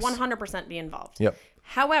 They should 100% be involved. Yep.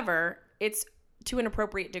 However, it's to an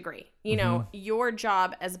appropriate degree. Your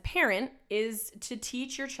job as a parent is to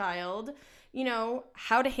teach your child,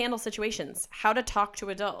 how to handle situations, how to talk to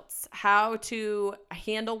adults, how to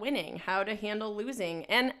handle winning, how to handle losing,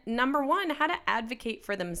 and number one, how to advocate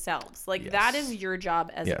for themselves. That is your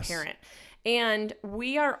job as a parent. And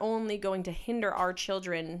we are only going to hinder our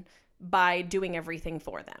children by doing everything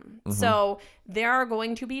for them. So there are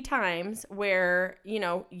going to be times where,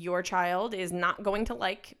 your child is not going to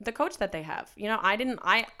like the coach that they have.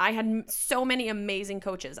 I had so many amazing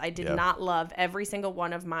coaches. I did not love every single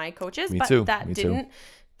one of my coaches, Me but too. that Me too. didn't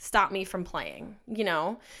stop me from playing,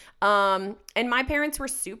 and my parents were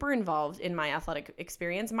super involved in my athletic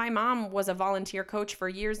experience. My mom was a volunteer coach for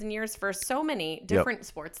years and years for so many different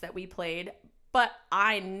sports that we played. But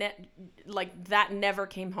that never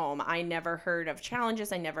came home. I never heard of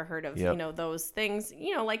challenges. I never heard of, those things.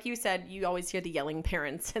 Like you said, you always hear the yelling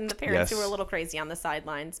parents and the parents who are a little crazy on the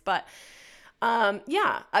sidelines. But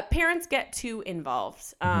parents get too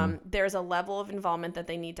involved. There's a level of involvement that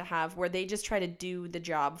they need to have where they just try to do the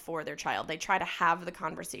job for their child. They try to have the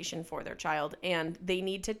conversation for their child, and they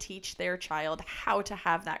need to teach their child how to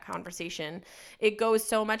have that conversation. It goes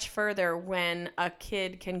so much further when a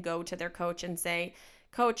kid can go to their coach and say,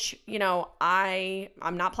 Coach,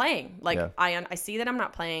 I'm not playing. I see that I'm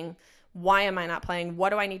not playing. Why am I not playing? What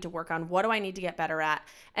do I need to work on? What do I need to get better at?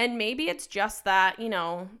 And maybe it's just that,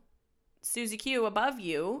 Susie Q above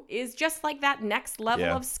you is just that next level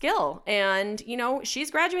of skill. And,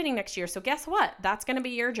 she's graduating next year. So guess what? That's going to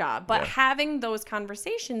be your job. But having those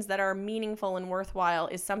conversations that are meaningful and worthwhile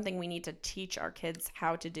is something we need to teach our kids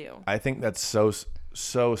how to do. I think that's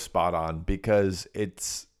so spot on, because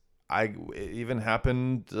it even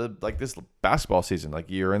happened this basketball season.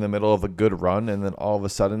 You're in the middle of a good run, and then all of a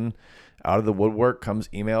sudden out of the woodwork comes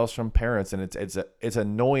emails from parents. And it's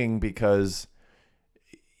annoying, because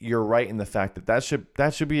you're right in the fact that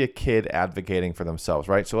should be a kid advocating for themselves,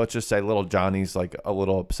 right? So let's just say little Johnny's a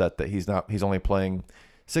little upset that he's only playing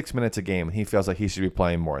 6 minutes a game, and he feels like he should be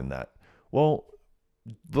playing more than that. Well,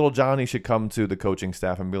 little Johnny should come to the coaching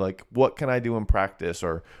staff and be like, what can I do in practice,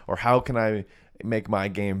 or how can I make my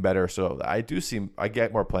game better? So I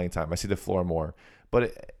get more playing time. I see the floor more.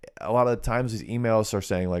 But a lot of the times these emails are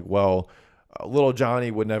saying like, well, little Johnny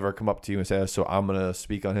would never come up to you and say this, so I'm going to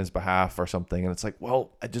speak on his behalf or something. And it's like,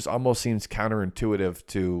 well, it just almost seems counterintuitive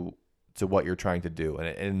to what you're trying to do.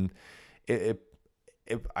 And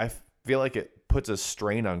I feel like it puts a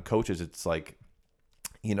strain on coaches. It's like,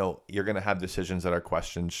 you're going to have decisions that are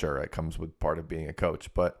questioned. Sure, it comes with part of being a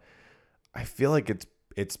coach, but I feel like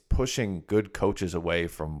it's pushing good coaches away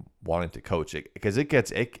from wanting to coach it, because it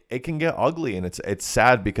can get ugly, and it's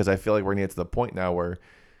sad, because I feel like we're going to get to the point now where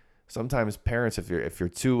sometimes parents, if you're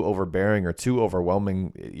too overbearing or too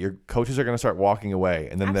overwhelming, your coaches are going to start walking away,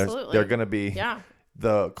 and then they're going to be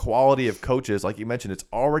the quality of coaches, like you mentioned, it's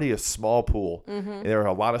already a small pool. Mm-hmm. There are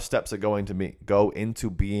a lot of steps that go into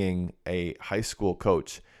being a high school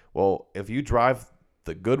coach. Well, if you drive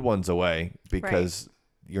the good ones away because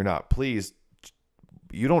you're not pleased,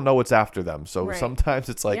 you don't know what's after them. So sometimes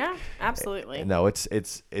it's like, yeah, absolutely. No, it's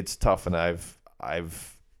tough, and I've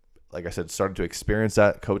like I said, started to experience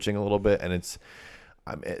that coaching a little bit, and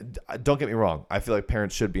don't get me wrong, I feel like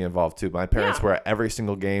parents should be involved too. My parents were at every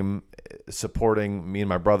single game supporting me and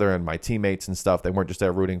my brother and my teammates and stuff. They weren't just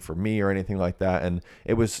there rooting for me or anything like that. And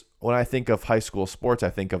it was, when I think of high school sports, I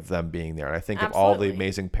think of them being there. And I think of all the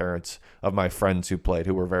amazing parents of my friends who played,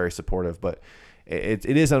 who were very supportive. But it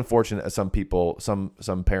is unfortunate that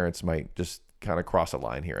some parents might just kind of cross a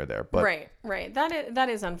line here or there. But right. That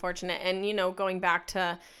is unfortunate. And, going back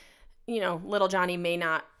to, little Johnny may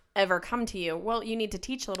not ever come to you. Well, you need to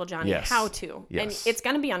teach little Johnny how to. Yes. And it's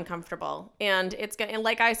going to be uncomfortable. And and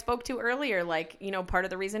like I spoke to earlier, like, part of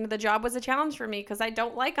the reason the job was a challenge for me, because I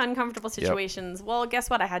don't like uncomfortable situations. Yep. Well, guess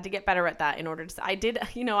what? I had to get better at that in order to, I did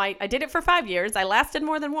it for 5 years. I lasted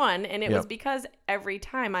more than one. And it was because every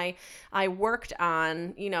time I worked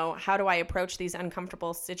on, how do I approach these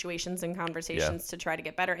uncomfortable situations and conversations to try to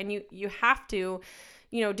get better. And you have to,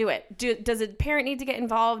 do it. Does a parent need to get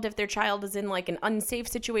involved if their child is in like an unsafe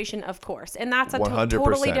situation? Of course. And that's a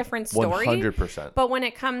totally different story. 100%. But when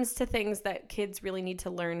it comes to things that kids really need to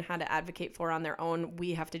learn how to advocate for on their own,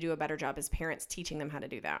 we have to do a better job as parents teaching them how to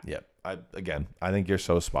do that. Yeah. I think you're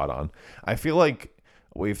so spot on. I feel like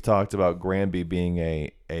we've talked about Granby being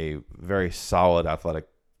a very solid athletic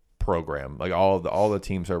program. Like all the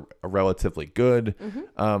teams are relatively good.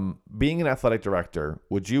 Mm-hmm. Being an athletic director,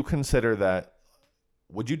 would you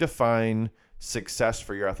define success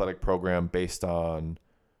for your athletic program based on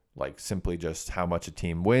like simply just how much a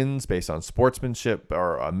team wins, based on sportsmanship,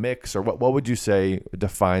 or a mix, or what would you say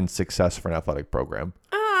defines success for an athletic program?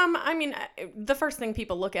 I mean, the first thing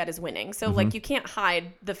people look at is winning. So like, you can't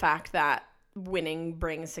hide the fact that winning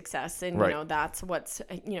brings success, and that's what's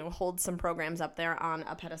holds some programs up there on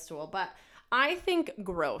a pedestal. But I think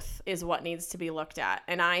growth is what needs to be looked at.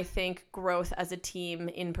 And I think growth as a team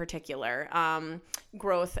in particular,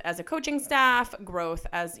 growth as a coaching staff, growth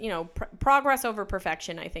as, progress over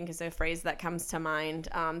perfection, I think is a phrase that comes to mind.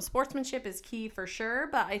 Sportsmanship is key for sure,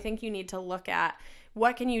 but I think you need to look at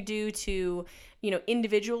what can you do to,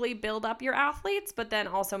 individually build up your athletes, but then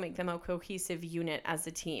also make them a cohesive unit as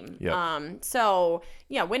a team. Yep. So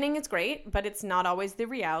yeah, winning is great, but it's not always the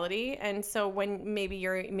reality. And so when maybe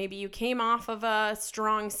you came off of a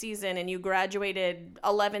strong season and you graduated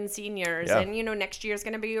 11 seniors, and next year's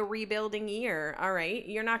going to be a rebuilding year. All right,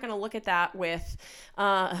 you're not going to look at that with,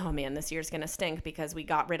 oh man, this year's going to stink because we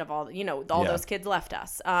got rid of all those kids left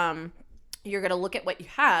us. You're going to look at what you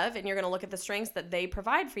have, and you're going to look at the strengths that they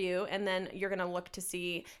provide for you. And then you're going to look to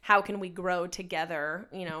see how can we grow together,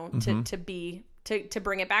 to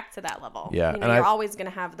bring it back to that level. Yeah. You're always going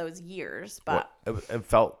to have those years, but it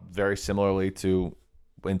felt very similarly to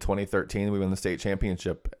in 2013, we won the state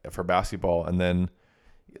championship for basketball. And then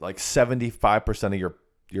like 75% of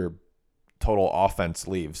your total offense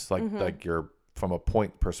leaves, like you're from a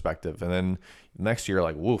point perspective. And then next year,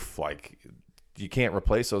 like, woof, like, you can't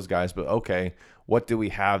replace those guys, but okay, what do we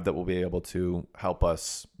have that will be able to help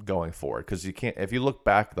us going forward? Because you can't, if you look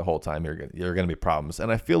back the whole time, you're going to be problems.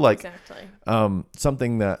 And I feel like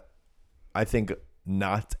something that I think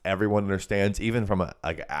not everyone understands, even from a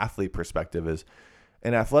athlete perspective, is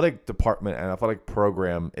an athletic department and athletic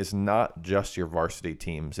program is not just your varsity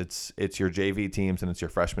teams. It's your JV teams and it's your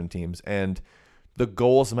freshman teams, and the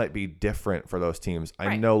goals might be different for those teams.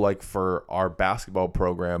 I know, like for our basketball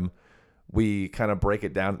program, we kind of break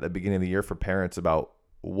it down at the beginning of the year for parents about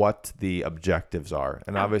what the objectives are.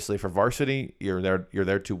 And obviously for varsity, you're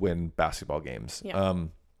there to win basketball games. Yeah.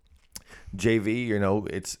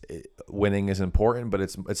 JV, winning is important, but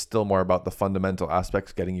it's still more about the fundamental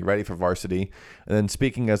aspects, getting you ready for varsity. And then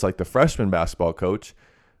speaking as like the freshman basketball coach,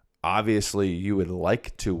 obviously you would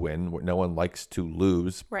like to win. No one likes to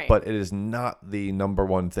lose, right. But it is not the number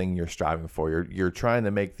one thing you're striving for. You're trying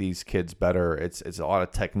to make these kids better. It's a lot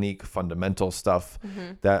of technique, fundamental stuff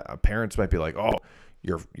that parents might be like, oh,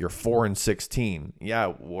 you're 4-16.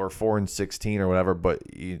 Yeah, we're 4-16 or whatever, but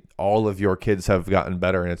all of your kids have gotten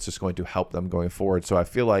better, and it's just going to help them going forward. So I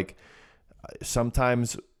feel like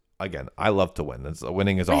sometimes, again, I love to win.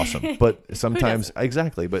 Winning is awesome, but sometimes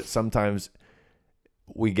but sometimes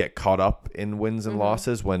we get caught up in wins and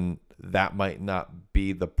losses when that might not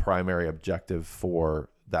be the primary objective for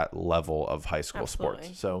that level of high school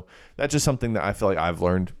sports. So that's just something that I feel like I've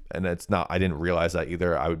learned, and I didn't realize that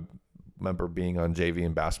either. I would remember being on JV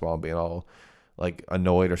and basketball and being all like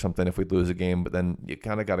annoyed or something if we'd lose a game, but then you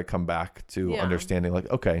kind of got to come back to understanding like,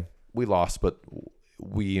 okay, we lost, but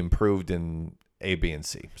we improved in A, B, and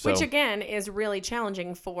C. So, which again is really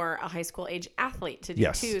challenging for a high school age athlete to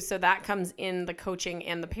do too. So that comes in the coaching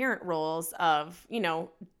and the parent roles of,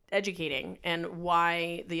 educating and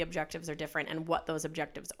why the objectives are different and what those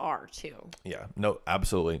objectives are too. Yeah, no,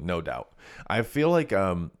 absolutely. No doubt. I feel like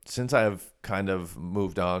since I've kind of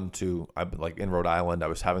moved on to, like in Rhode Island, I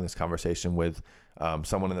was having this conversation with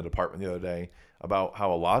someone in the department the other day about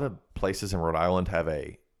how a lot of places in Rhode Island have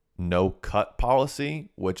a no cut policy,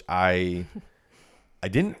 which I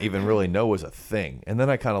didn't even really know was a thing. And then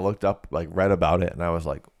I kind of looked up, like read about it, and I was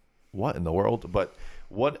like, what in the world? But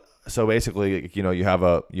so basically, you have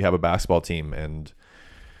a basketball team and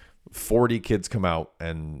 40 kids come out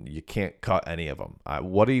and you can't cut any of them.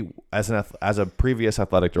 What do you, as a previous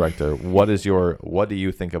athletic director, what do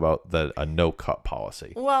you think about a no cut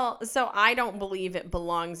policy? Well, so I don't believe it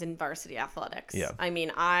belongs in varsity athletics. Yeah. I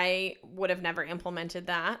mean, I would have never implemented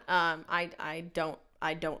that.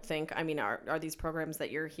 I don't think, are these programs that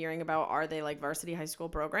you're hearing about, are they like varsity high school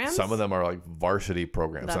programs? Some of them are like varsity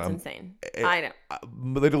programs. That's insane. I know.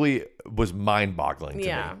 Literally was mind-boggling to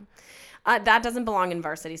me. That doesn't belong in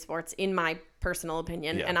varsity sports, in my personal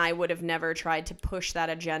opinion, and I would have never tried to push that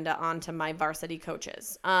agenda onto my varsity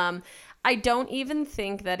coaches. I don't even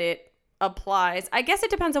think that it applies. I guess it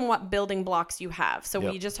depends on what building blocks you have. So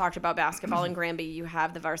we just talked about basketball in Granby. You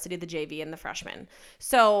have the varsity, the JV, and the freshmen.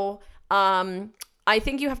 So I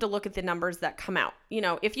think you have to look at the numbers that come out.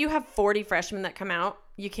 If you have 40 freshmen that come out,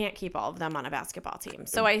 you can't keep all of them on a basketball team.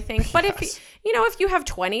 So I think, but if you have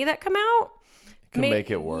 20 that come out,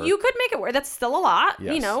 make it work. You could make it work. That's still a lot.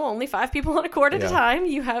 Yes. Only 5 people on a court at a time.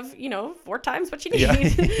 You have, 4 times what you need. Yeah.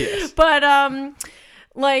 Yes. But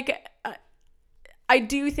I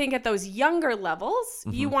do think at those younger levels,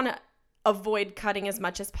 you want to avoid cutting as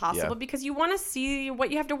much as possible because you want to see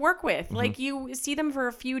what you have to work with. Like you see them for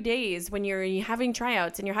a few days when you're having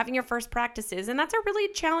tryouts and you're having your first practices, and that's a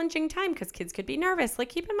really challenging time because kids could be nervous. Like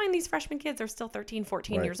keep in mind these freshman kids are still 13,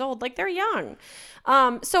 14 years old. Like they're young.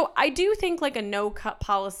 So I do think like a no cut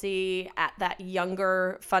policy at that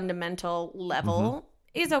younger fundamental level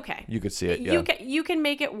is okay. You could see it. Yeah. You can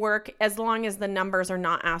make it work as long as the numbers are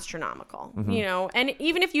not astronomical, and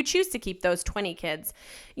even if you choose to keep those 20 kids,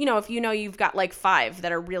 if you've got like 5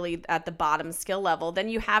 that are really at the bottom skill level, then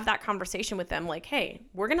you have that conversation with them like, hey,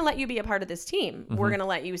 we're going to let you be a part of this team. We're going to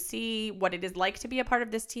let you see what it is like to be a part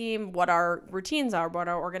of this team, what our routines are, what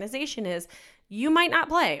our organization is. You might not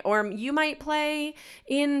play, or you might play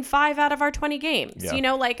in 5 out of our 20 games.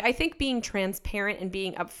 Yeah. I think being transparent and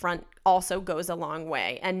being upfront also goes a long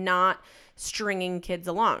way, and not stringing kids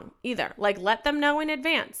along either. Like let them know in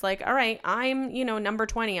advance, like, all right, I'm, number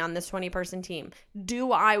 20 on this 20-person team.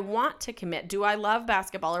 Do I want to commit? Do I love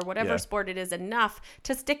basketball or whatever sport it is enough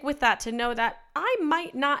to stick with that, to know that I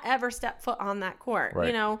might not ever step foot on that court, right.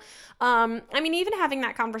 Even having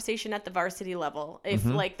that conversation at the varsity level, if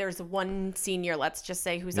like there's one senior, let's just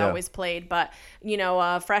say, who's always played, but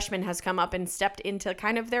a freshman has come up and stepped into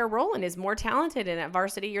kind of their role and is more talented, and at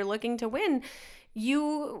varsity you're looking to win.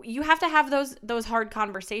 You have to have those hard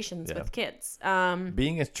conversations with kids.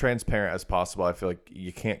 Being as transparent as possible, I feel like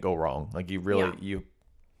you can't go wrong. Like you really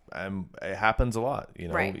it happens a lot.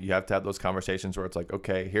 Right. You have to have those conversations where it's like,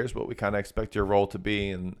 okay, here's what we kind of expect your role to be,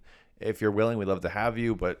 and if you're willing, we'd love to have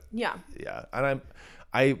you. But and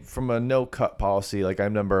I from a no cut policy, like I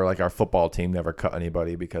remember like our football team never cut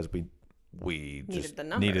anybody because we just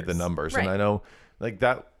needed the numbers, right. And I know like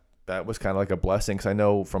that was kind of like a blessing, because I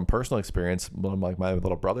know from personal experience, one of my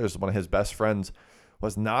little brothers, one of his best friends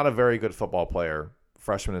was not a very good football player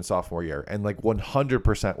freshman and sophomore year, and like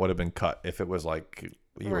 100% would have been cut if it was like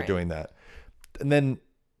you were doing that. And then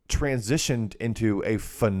transitioned into a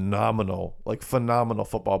phenomenal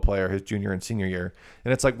football player his junior and senior year.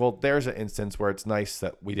 And it's like, well, there's an instance where it's nice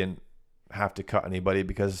that we didn't have to cut anybody,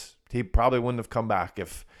 because he probably wouldn't have come back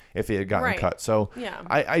if he had gotten cut. So yeah.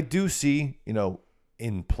 I do see,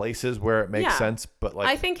 in places where it makes sense, but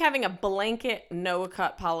I think having a blanket no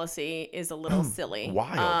cut policy is a little silly.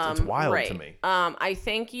 Wild. It's wild to me. I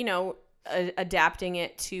think, adapting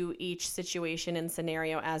it to each situation and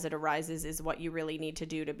scenario as it arises is what you really need to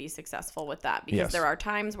do to be successful with that, because there are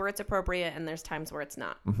times where it's appropriate and there's times where it's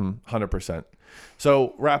not. 100%.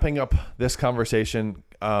 So wrapping up this conversation,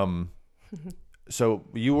 so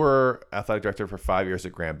you were athletic director for 5 years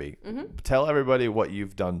at Granby. Tell everybody what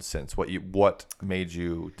you've done since. What made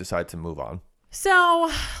you decide to move on? So,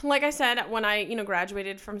 like I said, when I,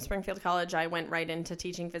 graduated from Springfield College, I went right into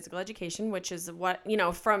teaching physical education, which is what,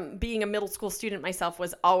 from being a middle school student myself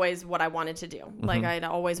was always what I wanted to do. Like I'd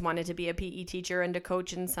always wanted to be a PE teacher and to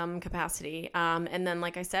coach in some capacity. And then,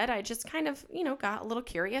 like I said, I just kind of, got a little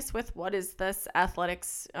curious with what is this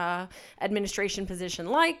athletics administration position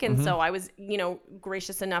like. And so I was,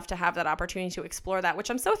 gracious enough to have that opportunity to explore that, which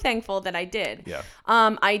I'm so thankful that I did. Yeah.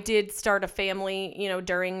 I did start a family,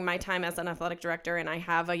 during my time as an athletic director, and I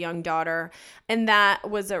have a young daughter, and that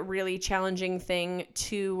was a really challenging thing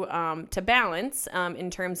to balance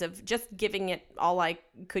in terms of just giving it all I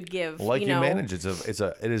could give. Like you manage, it is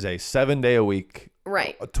a 7-day a week,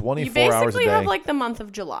 right? 24 hours a day. You basically have like the month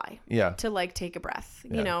of July, to take a breath,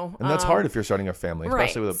 and that's hard if you're starting a family,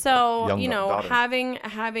 especially with a young daughter.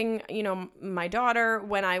 having my daughter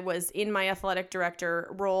when I was in my athletic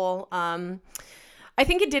director role. I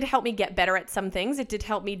think it did help me get better at some things. It did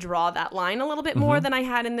help me draw that line a little bit more than I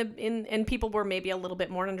had and people were maybe a little bit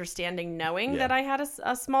more understanding knowing that I had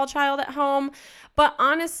a small child at home. But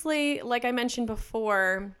honestly, like I mentioned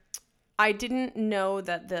before, I didn't know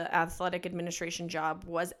that the athletic administration job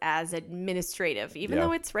was as administrative, even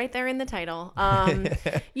though it's right there in the title.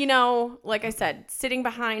 Like I said, sitting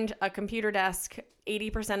behind a computer desk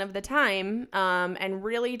 80% of the time, and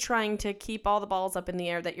really trying to keep all the balls up in the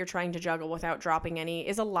air that you're trying to juggle without dropping any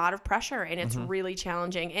is a lot of pressure, and it's really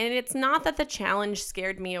challenging. And it's not that the challenge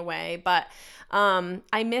scared me away, but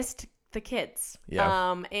I missed the kids.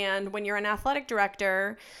 And when you're an athletic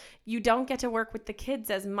director, you don't get to work with the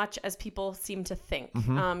kids as much as people seem to think.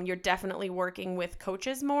 You're definitely working with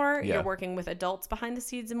coaches more. You're working with adults behind the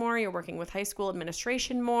scenes more. You're working with high school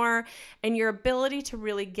administration more. And your ability to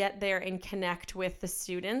really get there and connect with the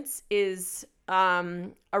students is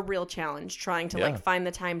a real challenge, trying to find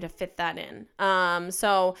the time to fit that in.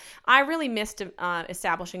 So I really missed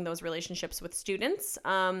establishing those relationships with students.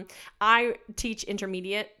 I teach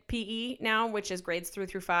intermediate PE now, which is grades 3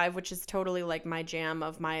 through 5, which is totally like my jam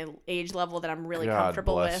of my age level that I'm really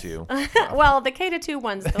comfortable with. You. Well, the K to 2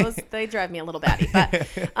 ones, those they drive me a little batty. But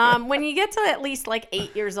when you get to at least like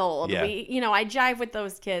 8 years old, I jive with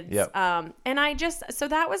those kids. And so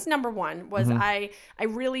that was number one, was I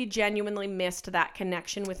really genuinely missed that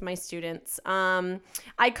connection with my students.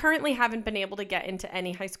 I currently haven't been able to get into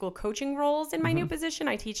any high school coaching roles in my new position.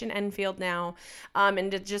 I teach in Enfield now,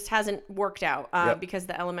 and it just hasn't worked out because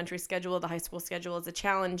the elementary schedule, the high school schedule is a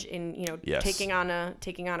challenge in taking on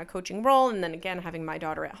a coaching role, and then again having my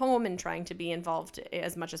daughter at home and trying to be involved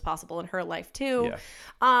as much as possible in her life too.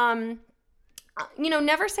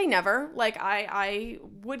 Never say never. Like I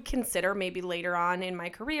would consider maybe later on in my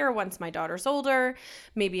career, once my daughter's older,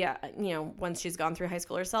 maybe, once she's gone through high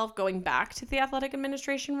school herself, going back to the athletic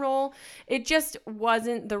administration role. It just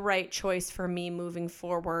wasn't the right choice for me moving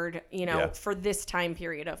forward, for this time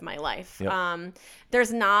period of my life.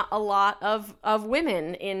 There's not a lot of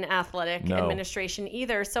women in athletic administration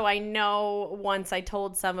either. So I know once I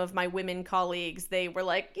told some of my women colleagues, they were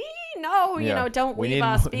like, don't leave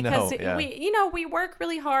us, because we work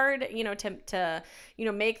really hard, to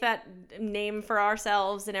make that name for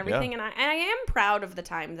ourselves and everything. And I am proud of the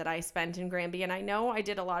time that I spent in Granby. And I know I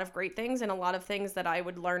did a lot of great things and a lot of things that I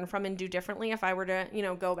would learn from and do differently if I were to,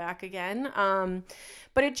 go back again.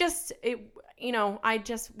 But I just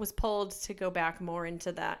was pulled to go back more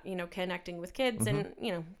into that, connecting with kids and,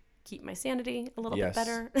 keep my sanity a little bit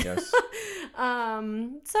better. Yes.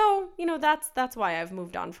 So, that's why I've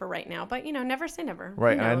moved on for right now, but never say never.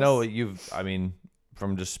 Right. And I know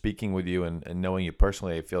from just speaking with you and knowing you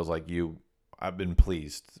personally, it feels like I've been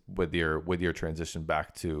pleased with your transition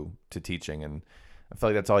back to teaching. And I feel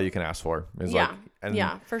like that's all you can ask for. Is Yeah. like, and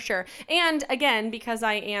Yeah, for sure. And again, because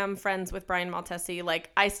I am friends with Brian Maltesi,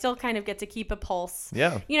 like I still kind of get to keep a pulse,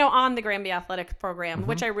 Yeah. on the Granby Athletic program,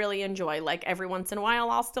 which I really enjoy. Like every once in a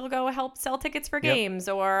while, I'll still go help sell tickets for games,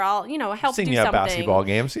 or I'll, help Seen do you something. at basketball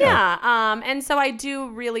games. Yeah. And so I do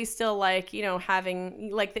really still like,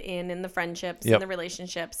 having like the in and the friendships Yep. and the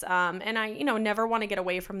relationships. And I, never want to get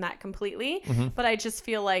away from that completely, but I just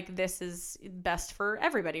feel like this is best for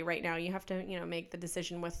everybody right now. You have to, make the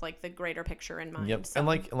decision with like the greater picture in mind. Yep. So. And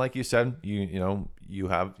like you said, you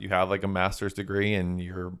have like a master's degree and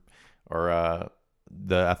the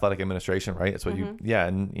athletic administration, right? That's what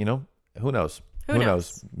and who knows? Who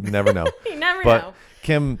knows? You never know. You never But know.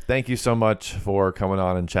 Kim, thank you so much for coming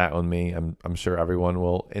on and chatting with me. I'm sure everyone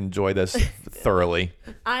will enjoy this thoroughly.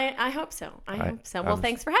 I hope so. I hope so. Well, I'm-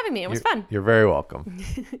 thanks for having me. It was fun. You're very welcome.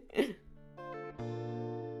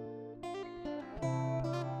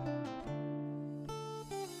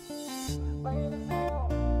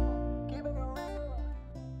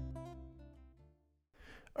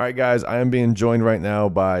 All right, guys, I am being joined right now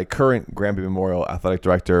by current Granby Memorial Athletic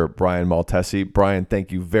Director Brian Maltesi. Brian,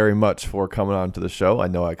 thank you very much for coming on to the show. I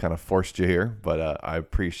know I kind of forced you here, but I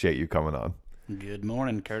appreciate you coming on. Good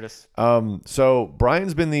morning, Curtis. So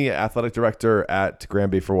Brian's been the athletic director at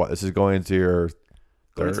Granby for what? This is going into your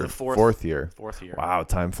Going into the fourth year. Fourth year. Wow,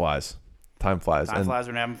 time flies. Time flies. Time flies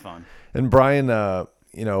when you're having fun. And Brian, the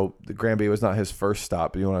Granby was not his first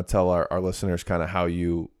stop. You want to tell our listeners kind of how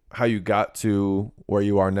you got to where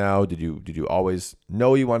you are now? Did you always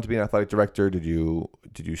know you wanted to be an athletic director? Did you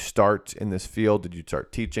start in this field? Did you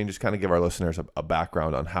start teaching? Just kind of give our listeners a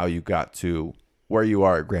background on how you got to where you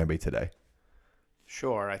are at Granby today.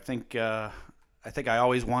 Sure. I think I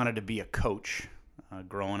always wanted to be a coach.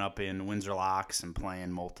 Growing up in Windsor Locks and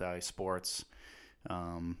playing multi-sports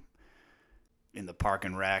in the park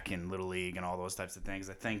and rec and Little League and all those types of things.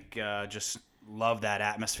 I think just love that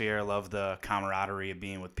atmosphere, love the camaraderie of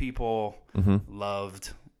being with people,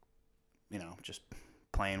 loved, just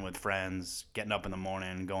playing with friends, getting up in the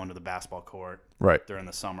morning, going to the basketball court Right. during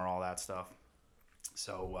the summer, all that stuff.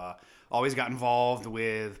 So always got involved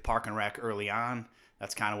with park and rec early on.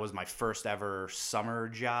 That's kind of was my first ever summer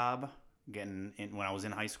job getting in when I was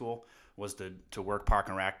in high school, was to work park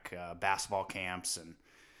and rec, basketball camps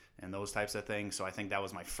and those types of things. So I think that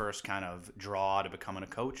was my first kind of draw to becoming a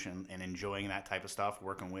coach and enjoying that type of stuff,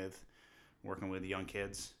 working with young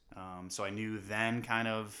kids. So I knew then kind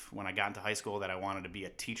of when I got into high school that I wanted to be a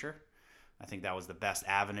teacher. I think that was the best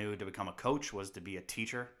avenue to become a coach, was to be a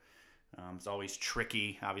teacher. It's always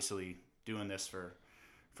tricky, obviously doing this for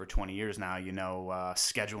 20 years now,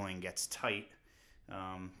 scheduling gets tight.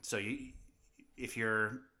 So if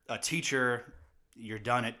you're a teacher, you're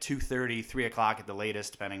done at 2:30, 3 o'clock at the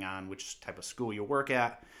latest, depending on which type of school you work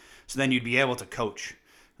at. So then you'd be able to coach.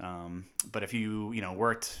 But if you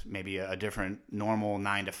worked maybe a different normal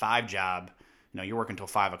 9 to 5 job, you're working till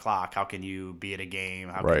 5 o'clock. How can you be at a game?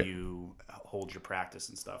 How Right. can you hold your practice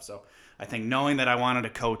and stuff? So I think knowing that I wanted to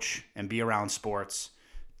coach and be around sports,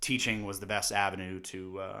 teaching was the best avenue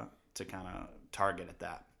to kind of target at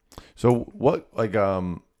that. So what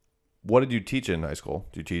did you teach in high school?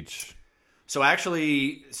 Did you teach? So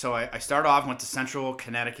actually, I started off, went to Central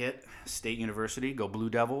Connecticut State University. Go Blue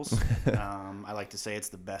Devils. I like to say it's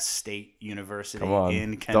the best state university Come on,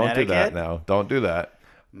 in Connecticut. don't do that now. Don't do that.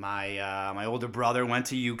 My older brother went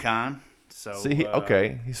to UConn. So See,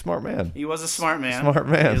 okay, he's a smart man. he was a smart man. Smart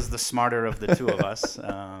man. He is the smarter of the two of us.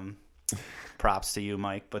 Props to you,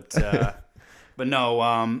 Mike. But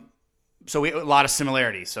no. So we a lot of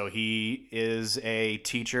similarities. So he is a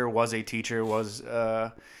teacher, was a teacher, or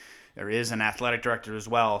is an athletic director as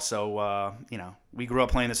well. So we grew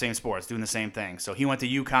up playing the same sports, doing the same thing. So he went to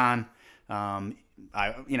UConn.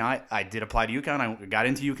 I did apply to UConn. I got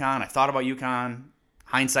into UConn. I thought about UConn.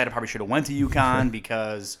 Hindsight, I probably should have went to UConn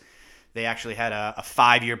because they actually had a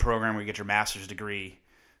 5-year program where you get your master's degree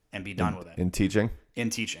and be done with it. In teaching? In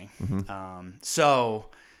teaching. So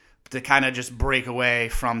to kind of just break away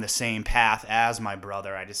from the same path as my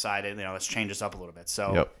brother, I decided, let's change this up a little bit.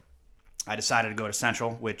 So Yep. I decided to go to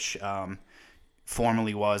Central, which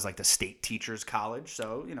formerly was like the State Teachers College.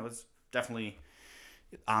 So, it's definitely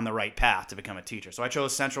on the right path to become a teacher. So I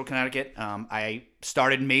chose Central Connecticut. I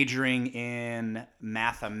started majoring in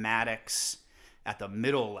mathematics at the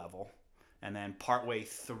middle level. And then partway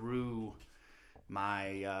through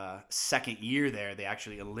my second year there, they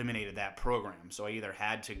actually eliminated that program. So I either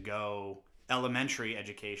had to go elementary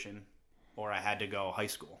education or I had to go high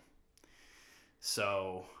school.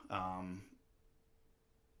 So I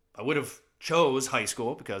would have chose high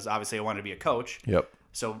school because obviously I wanted to be a coach. Yep.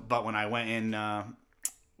 So, but when I went in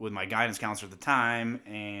with my guidance counselor at the time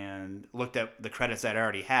and looked at the credits that I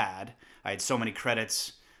already had. I had so many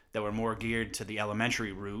credits that were more geared to the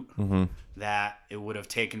elementary route that it would have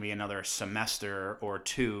taken me another semester or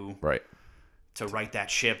two Right. to right that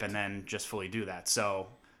ship and then just fully do that. So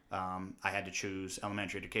I had to choose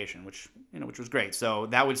elementary education, which was great. So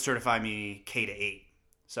that would certify me K to 8.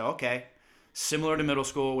 So okay, similar to middle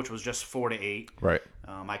school, which was just 4 to 8. Right.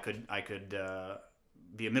 I could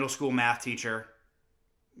be a middle school math teacher,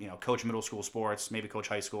 coach middle school sports, maybe coach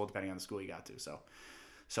high school, depending on the school you got to.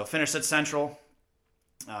 So finished at Central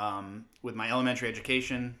with my elementary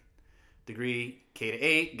education degree, K to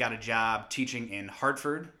 8. Got a job teaching in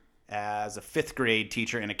Hartford as a 5th grade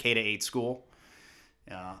teacher in a K to 8 school,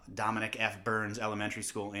 Dominic F. Burns Elementary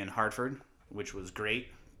School in Hartford, which was great.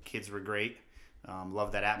 Kids were great.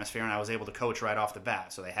 Loved that atmosphere, and I was able to coach right off the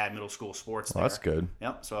bat. So they had middle school sports there. Well, that's good.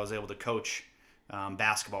 Yep. So I was able to coach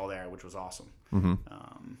basketball there, which was awesome.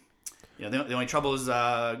 The only trouble is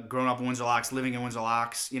growing up in Windsor Locks, living in Windsor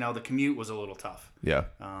Locks. The commute was a little tough. Yeah.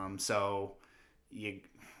 So you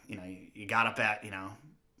got up at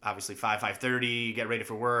obviously 5:30. You get ready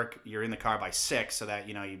for work. You're in the car by 6, so that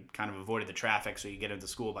you kind of avoided the traffic. So you get into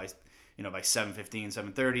school by 7:15,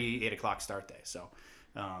 7:30, 8 o'clock start day. So.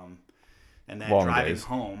 And then Long driving days.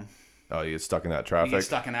 home. Oh, you get stuck in that You traffic? get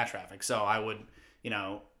stuck in that traffic. So I would,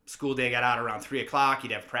 school day got out around 3 o'clock.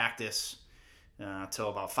 You'd have practice till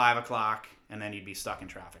about 5 o'clock, and then you'd be stuck in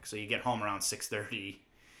traffic. So you get home around 6:30.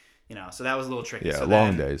 So that was a little tricky. Yeah, so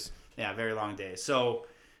long days. Yeah, very long days. So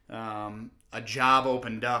a job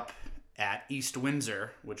opened up at East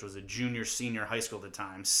Windsor, which was a junior senior high school at the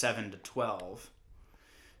time, 7 to 12,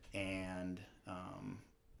 and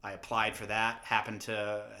I applied for that. Happened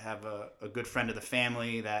to have a good friend of the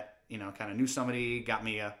family that kind of knew somebody, got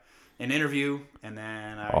me an interview, and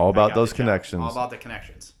then All about I got those the job. connections. All about the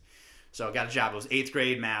connections. So I got a job. It was 8th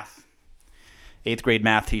grade math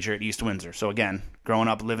teacher at East Windsor. So again, growing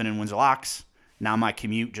up living in Windsor Locks, now my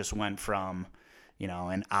commute just went from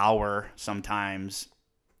an hour sometimes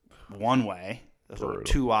one way, so a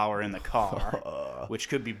 2 hour in the car, which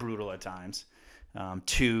could be brutal at times,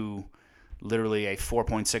 to literally a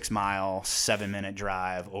 4.6 mile, 7-minute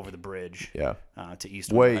drive over the bridge. Yeah. To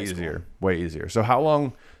East Windsor High School. Way easier. So how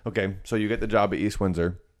long? Okay, so you get the job at East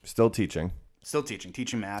Windsor, still teaching. Still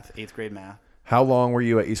teaching math, 8th grade math. How long were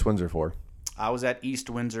you at East Windsor for? I was at East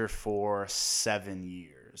Windsor for 7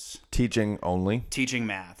 years. Teaching only? Teaching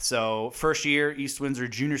math. So first year, East Windsor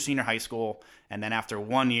Junior Senior High School, and then after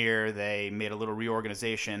 1 year, they made a little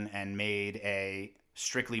reorganization and made a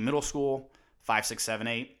strictly middle school, 5, 6, 7,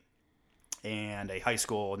 8, and a high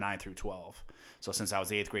school, 9 through 12. So since I was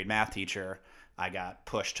the 8th grade math teacher, I got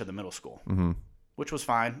pushed to the middle school, which was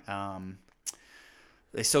fine.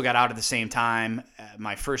 They still got out at the same time.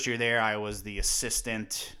 My first year there, I was the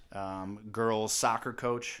assistant girls soccer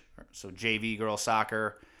coach. So JV girls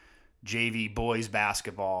soccer, JV boys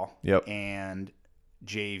basketball, and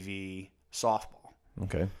JV softball.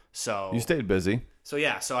 Okay. So you stayed busy. So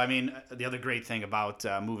yeah. So I mean, the other great thing about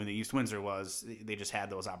moving to East Windsor was they just had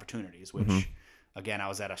those opportunities, which again, I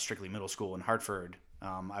was at a strictly middle school in Hartford.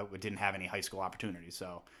 I didn't have any high school opportunities.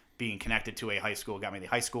 So being connected to a high school got me the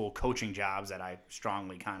high school coaching jobs that I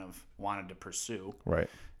strongly kind of wanted to pursue. Right.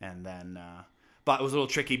 And then, but it was a little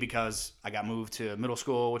tricky because I got moved to middle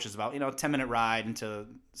school, which is about, a 10-minute ride into the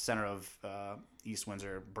center of East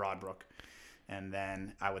Windsor, Broadbrook. And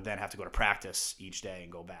then I would then have to go to practice each day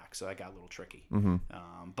and go back. So that got a little tricky.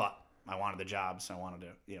 But I wanted the job, so I wanted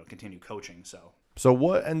to, continue coaching. So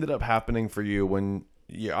what ended up happening for you when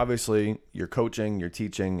you're coaching, you're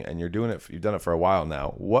teaching, and you've done it for a while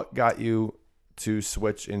now? What got you to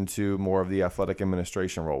switch into more of the athletic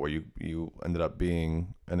administration role, where you ended up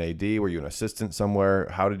being an AD? Were you an assistant somewhere?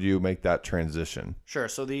 How did you make that transition? Sure.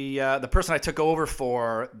 So the person I took over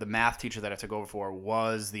for, the math teacher that I took over for,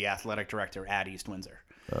 was the athletic director at East Windsor.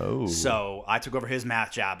 Oh. So I took over his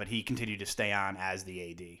math job, but he continued to stay on as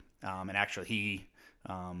the AD. And actually, he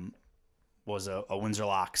was a Windsor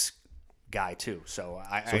Locks guy too. So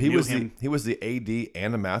he knew was him. He was the AD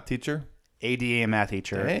and a math teacher. AD and math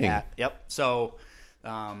teacher. Dang. Yep. So. It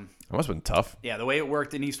must have been tough. Yeah, the way it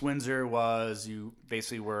worked in East Windsor was you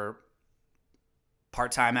basically were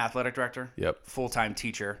part-time athletic director, full-time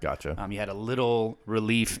teacher. Gotcha. You had a little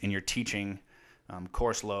relief in your teaching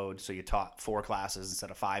course load, so you taught 4 classes instead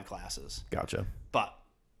of 5 classes. Gotcha. But,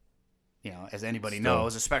 as anybody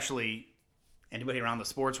knows, especially anybody around the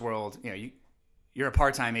sports world, you're a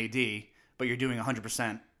part-time AD, but you're doing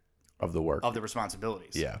 100% of the work, of the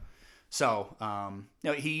responsibilities. Yeah. So,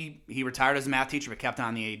 he retired as a math teacher, but kept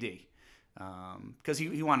on the because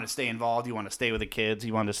he wanted to stay involved. He wanted to stay with the kids.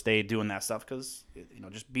 He wanted to stay doing that stuff because,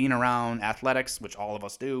 just being around athletics, which all of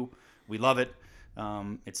us do, we love it.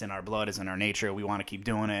 It's in our blood. It's in our nature. We want to keep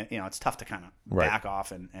doing it. It's tough to kind of back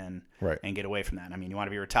off and get away from that. I mean, you want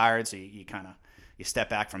to be retired, so you kind of you step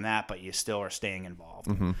back from that, but you still are staying involved.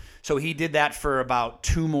 Mm-hmm. So he did that for about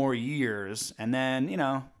 2 more years, and then he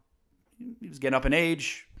was getting up in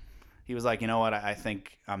age. He was like, you know what, I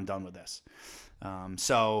think I'm done with this.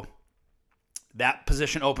 So that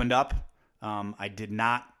position opened up. I did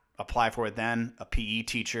not apply for it then. A PE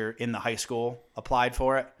teacher in the high school applied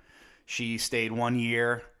for it. She stayed 1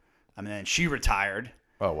 year, and then she retired.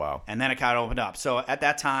 Oh, wow. And then it kind of opened up. So at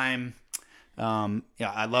that time,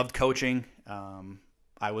 I loved coaching.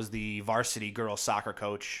 I was the varsity girls soccer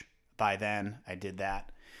coach by then. I did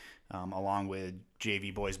that along with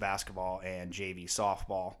JV boys basketball and JV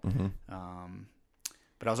softball. Mm-hmm.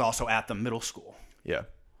 But I was also at the middle school. Yeah.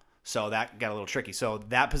 So that got a little tricky. So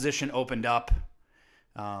that position opened up.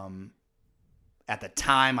 At the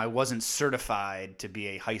time, I wasn't certified to be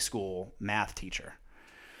a high school math teacher.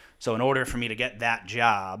 So in order for me to get that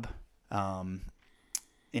job,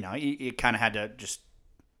 you kind of had to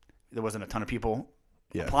there wasn't a ton of people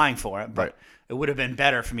applying for it, but it would have been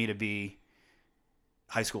better for me to be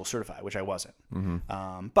high school certified, which I wasn't.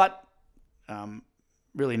 Mm-hmm. But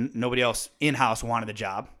really nobody else in-house wanted the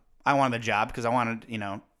job. I wanted the job because I wanted,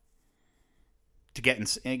 to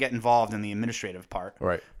get involved in the administrative part.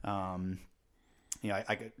 Right. I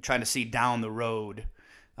trying to see down the road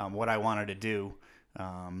what I wanted to do.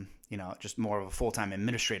 Just more of a full-time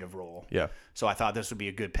administrative role. Yeah. So I thought this would be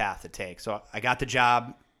a good path to take. So I got the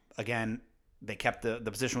job. Again, they kept the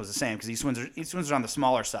position was the same because East Windsor on the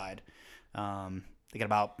smaller side. They got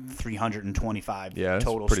about 325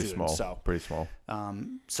 total pretty students. Small. So pretty small.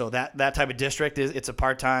 So that type of district it's a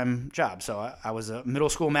part-time job. So I was a middle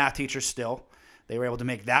school math teacher still. They were able to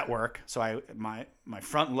make that work. So my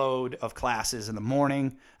front load of classes in the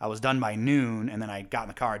morning, I was done by noon, and then I got in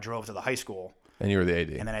the car, drove to the high school. And you were the AD.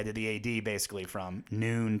 And then I did the AD basically from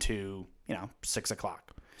noon to 6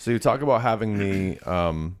 o'clock. So you talk about having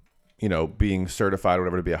the being certified or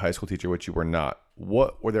whatever to be a high school teacher, which you were not.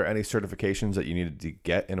 Were there any certifications that you needed to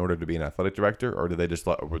get in order to be an athletic director, or did they was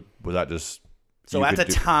that just? So at the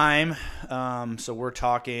time, so we're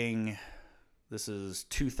talking. This is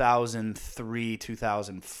 2003,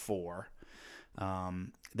 2004.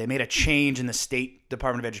 They made a change in the State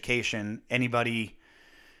Department of Education. Anybody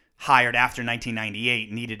hired after 1998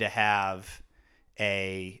 needed to have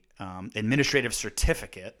a administrative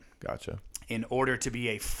certificate. Gotcha. In order to be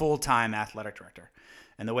a full-time athletic director.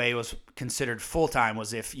 And the way it was considered full-time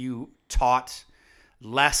was if you taught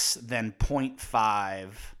less than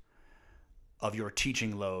 0.5 of your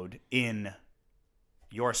teaching load in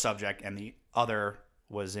your subject and the other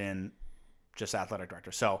was in just athletic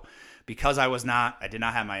director. So because I did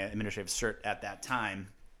not have my administrative cert at that time,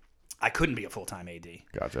 I couldn't be a full-time AD.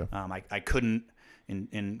 Gotcha. I couldn't,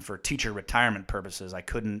 for teacher retirement purposes, I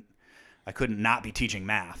couldn't not be teaching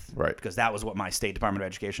math, right? Because that was what my State Department of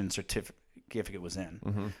Education certificate was in.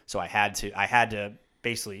 Mm-hmm. So I had to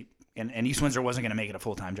basically, and East Windsor wasn't going to make it a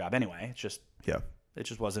full-time job anyway. It just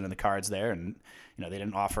wasn't in the cards there, and they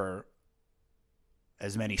didn't offer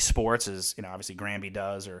as many sports as obviously Granby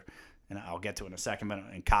does, and I'll get to it in a second, but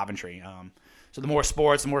in Coventry. So the more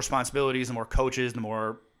sports, the more responsibilities, the more coaches, the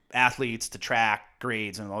more athletes to track,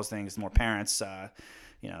 grades, and those things, the more parents. To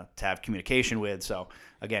have communication with. So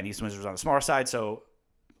again, East Windsor was on the smaller side, so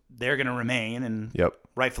they're going to remain, and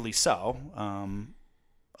rightfully so,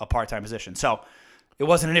 a part-time position. So it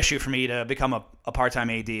wasn't an issue for me to become a part-time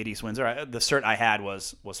AD at East Windsor. The cert I had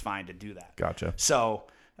was fine to do that. Gotcha. So,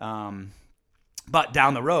 but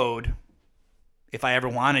down the road, if I ever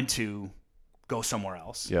wanted to go somewhere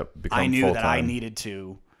else, I knew full-time. That I needed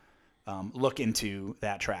to look into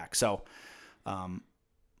that track. So,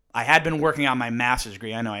 I had been working on my master's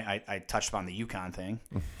degree. I know I touched upon the UConn thing.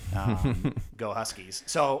 Go Huskies.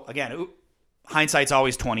 So again, hindsight's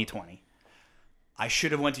always 20/20. I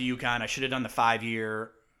should have went to UConn. I should have done the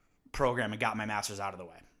 5-year program and got my master's out of the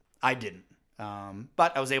way. I didn't.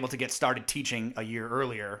 But I was able to get started teaching a year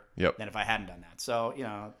earlier than if I hadn't done that.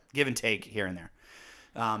 So, give and take here and there.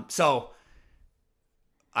 So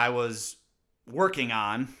I was working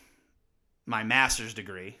on my master's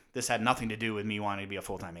degree. This had nothing to do with me wanting to be a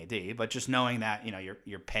full-time AD, but just knowing that,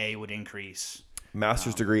 your pay would increase.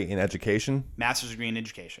 Master's degree in education? Master's degree in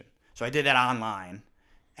education. So I did that online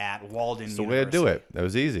at Walden University. The way to do it. That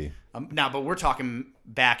was easy. Now, but we're talking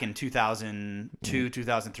back in 2002,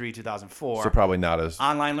 2003, 2004. So probably not as...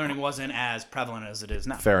 Online learning wasn't as prevalent as it is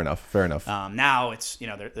now. Fair enough. Now it's,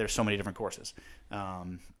 there's so many different courses.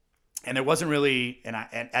 And there wasn't really, and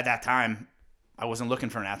at that time, I wasn't looking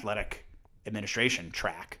for an athletic administration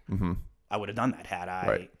track. Mm-hmm. I would have done that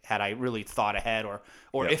had I really thought ahead, or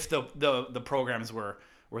if the programs were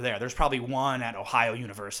there. There's probably one at Ohio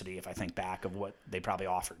University, if I think back of what they probably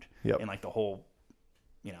offered in like the whole,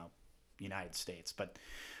 United States. But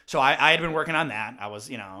so I had been working on that. I was,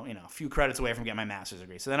 a few credits away from getting my master's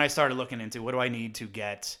degree. So then I started looking into what do I need to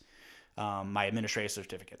get my administrative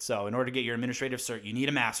certificate. So in order to get your administrative cert, you need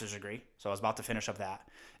a master's degree. So I was about to finish up that.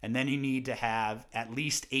 And then you need to have at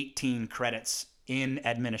least 18 credits in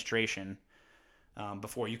administration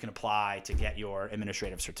before you can apply to get your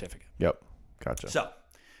administrative certificate. Yep. Gotcha. So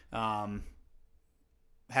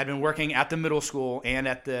had been working at the middle school and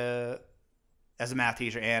as a math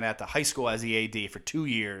teacher and at the high school as the AD for 2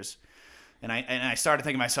 years. And I started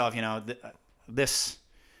thinking to myself, this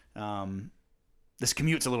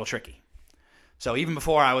commute's a little tricky. So even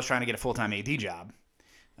before I was trying to get a full-time AD job,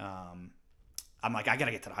 I'm like, I got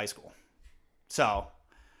to get to the high school. So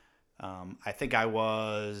I think you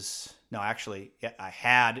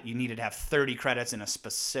needed to have 30 credits in a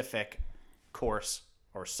specific course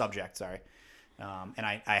or subject, sorry. And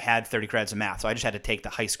I had 30 credits in math, so I just had to take the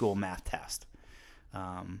high school math test,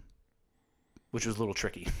 which was a little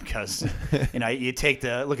tricky because, you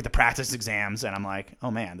look at the practice exams, and I'm like, oh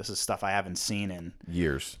man, this is stuff I haven't seen in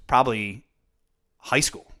years, probably high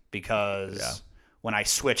school, because when I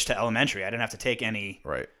switched to elementary, I didn't have to take any.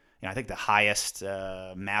 Right. I think the highest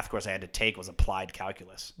math course I had to take was applied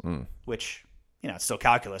calculus, which, it's still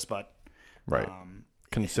calculus, but right.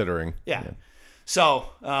 Considering. Yeah. So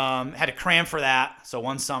had to cram for that. So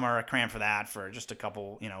one summer I crammed for that for just a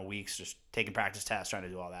couple, weeks, just taking practice tests, trying to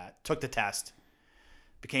do all that. Took the test,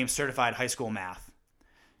 became certified high school math,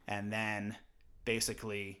 and then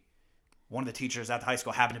basically one of the teachers at the high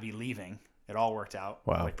school happened to be leaving. It all worked out.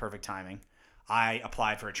 Wow. Like perfect timing. I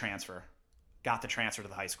applied for a transfer, got the transfer to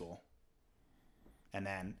the high school, and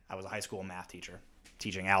then I was a high school math teacher,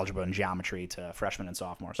 teaching algebra and geometry to freshmen and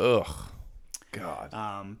sophomores. Ugh.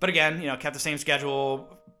 God. But again, kept the same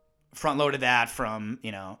schedule, front loaded that from,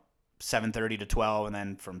 7:30 to 12, and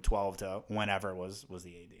then from 12 to whenever was the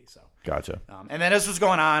AD. So Gotcha. And then as was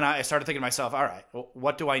going on, I started thinking to myself, all right, well,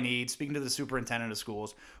 what do I need? Speaking to the superintendent of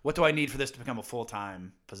schools, what do I need for this to become a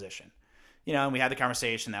full-time position? And we had the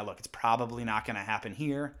conversation that, look, it's probably not going to happen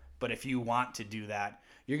here, but if you want to do that,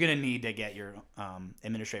 you're going to need to get your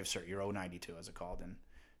administrative cert, your O92, as it's called in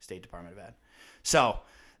State Department of Ed. So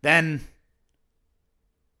then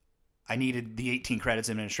I needed the 18 credits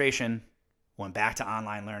in administration, went back to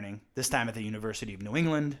online learning, this time at the University of New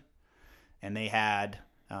England, and they had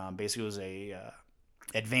basically it was a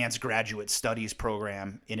advanced graduate studies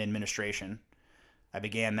program in administration. I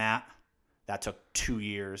began that. That took 2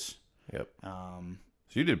 years. Yep. So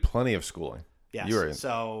you did plenty of schooling. Yes. You were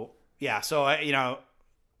So I,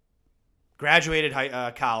 graduated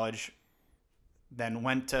college, then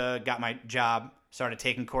got my job, started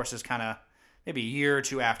taking courses kind of maybe a year or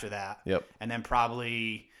two after that. Yep. And then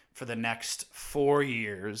probably for the next 4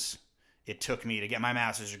 years, it took me to get my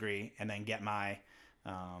master's degree and then get my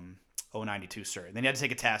O92 cert. Then you had to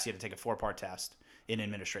take a test. You had to take a 4-part test in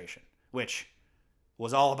administration, which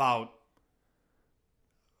was all about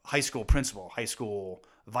high school principal, high school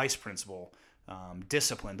vice principal,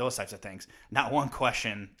 discipline, those types of things. Not one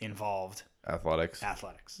question involved athletics.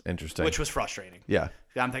 Interesting. Which was frustrating. Yeah.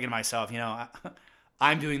 I'm thinking to myself,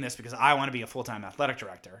 I'm doing this because I want to be a full-time athletic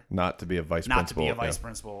director. Not to be a vice Not principal. to be a vice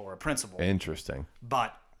principal or a principal. Interesting.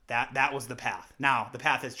 But that was the path. Now, the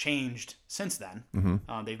path has changed since then.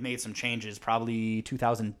 Mm-hmm. They've made some changes, probably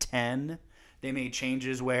 2010. They made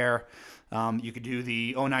changes where you could do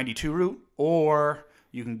the O92 route, or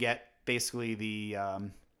you can get basically the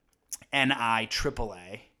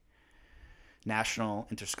NIAAA, National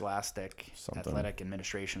Interscholastic Athletic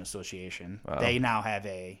Administration Association. Wow. They now have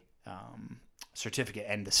a certificate,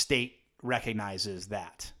 and the state recognizes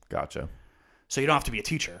that. Gotcha. So you don't have to be a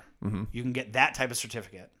teacher. Mm-hmm. You can get that type of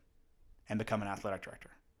certificate and become an athletic director,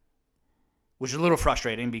 which is a little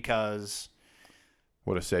frustrating because...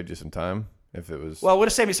 Would have saved you some time if it was... Well, it would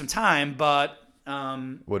have saved me some time, but...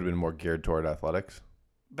 would have been more geared toward athletics.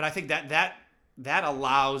 But I think that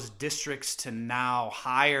allows districts to now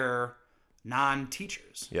hire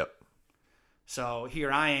non-teachers. Yep. So here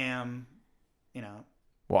I am,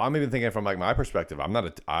 Well, I'm even thinking from my perspective.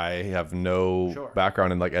 I have no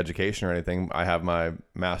background in education or anything. I have my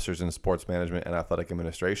master's in sports management and athletic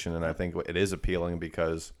administration, and I think it is appealing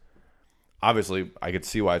because obviously I could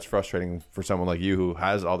see why it's frustrating for someone like you who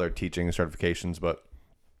has all their teaching certifications, but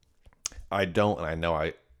I don't, and I know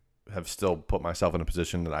I have still put myself in a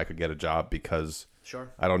position that I could get a job because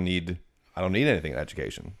I don't need I don't need anything in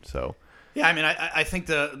education. So Yeah, I mean, I think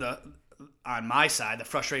the on my side, the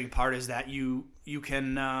frustrating part is that you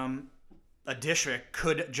can a district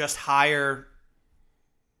could just hire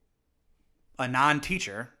a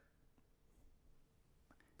non-teacher,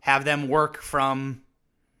 have them work from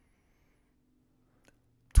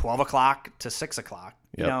 12 o'clock to 6 o'clock,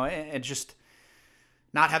 you Yep. know, and just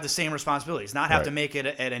not have the same responsibilities, not have Right. to make it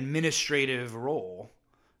an administrative role.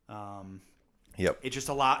 yep. It's just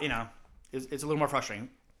a lot, you know, it's a little more frustrating.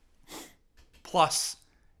 Plus,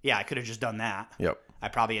 yeah, I could have just done that. Yep. I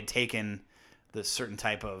probably had taken the certain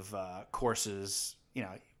type of courses, you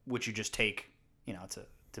know, which you just take, you know,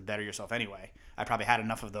 to better yourself anyway. I probably had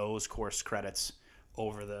enough of those course credits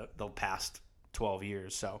over the past 12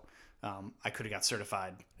 years. So I could have got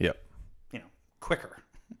certified, Yep. you know, quicker.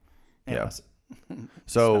 And Yeah. less,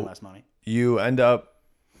 So spend less money. you end up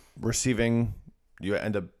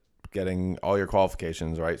getting all your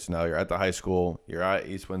qualifications, right? So now you're at the high school, you're at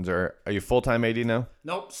East Windsor. Are you full-time AD now?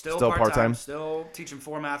 Nope, still Still part-time. part-time? Still teaching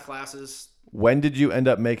 4 math classes. When did you end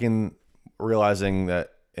up realizing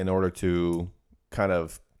that in order to kind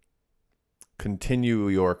of continue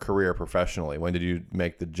your career professionally, when did you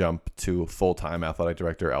make the jump to full-time athletic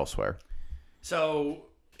director elsewhere? So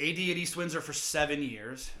AD at East Windsor for 7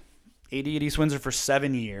 years. AD at East Windsor for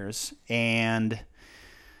 7 years, and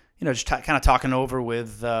you know, just kind of talking over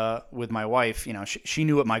with my wife. You know, she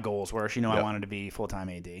knew what my goals were. She knew I Yep. wanted to be full-time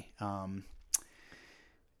AD.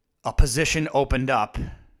 A position opened up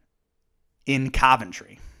in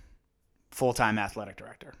Coventry, full-time athletic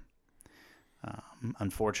director.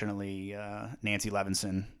 Unfortunately, Nancy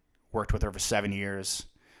Levinson worked with her for 7 years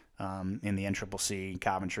in the NCCC.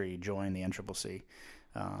 Coventry joined the NCCC.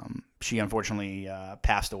 She unfortunately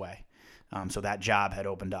passed away, so that job had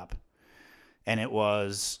opened up, and it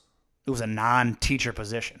was a non-teacher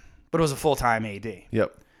position, but it was a full-time AD.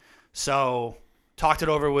 Yep. So talked it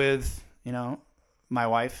over with, you know, my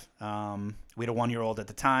wife. We had a 1-year-old at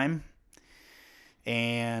the time,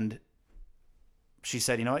 and she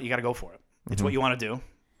said, you know what, you got to go for it. It's what you want to do.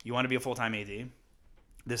 You want to be a full-time AD.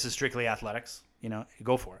 This is strictly athletics. You know,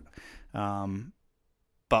 go for it.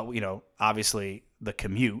 But, you know, obviously the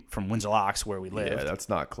commute from Windsor Locks, where we live, Yeah, that's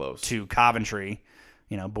not close. to Coventry,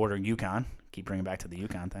 you know, bordering Yukon. Keep bringing back to the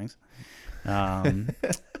Yukon things.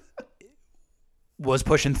 Was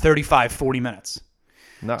pushing 35, 40 minutes.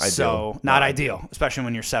 Not ideal. So not ideal, especially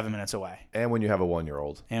when you're 7 minutes away And when you have a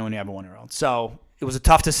 1-year-old. and when you have a 1-year-old. So it was a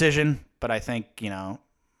tough decision, but I think, you know,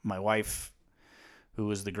 my wife, who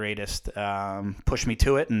was the greatest, pushed me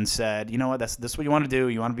to it and said, you know what, this is what you want to do.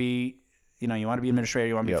 You want to be, you know, you want to be administrator,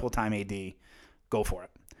 you want to be Yep. full-time AD, go for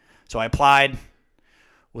it. So I applied,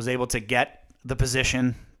 was able to get the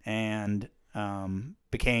position, and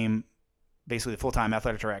became basically the full-time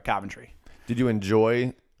athletic director at Coventry. Did you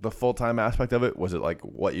enjoy the full-time aspect of it? Was it like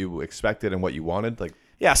what you expected and what you wanted? Like,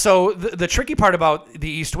 Yeah, so the tricky part about the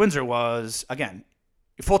East Windsor was, again,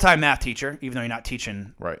 you're a full-time math teacher, even though you're not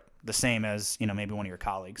teaching right. the same as, you know, maybe one of your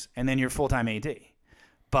colleagues, and then you're full-time AD.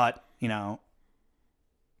 But, you know,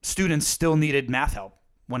 students still needed math help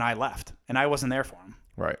when I left, and I wasn't there for them.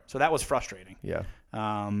 Right. So that was frustrating. Yeah.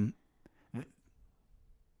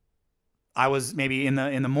 I was maybe in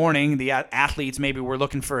the morning, the athletes maybe were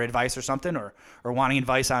looking for advice or something, or wanting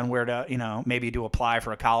advice on where to, you know, maybe to apply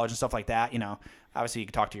for a college and stuff like that. You know, obviously you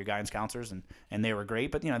could talk to your guidance counselors, and they were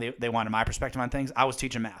great, but, you know, they wanted my perspective on things. I was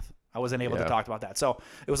teaching math. I wasn't able to Yeah. talk about that. So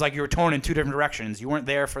it was like you were torn in two different directions. You weren't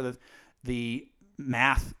there for the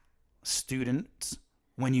math students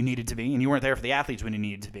when you needed to be, and you weren't there for the athletes when you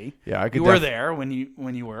needed to be. Yeah, I could You were there when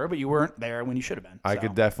you were, but you weren't there when you should have been. I So-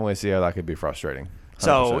 could definitely see how that could be frustrating.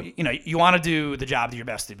 So, 100%. you know, you want to do the job to your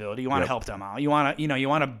best ability. You want to Yep. help them out. You want to, you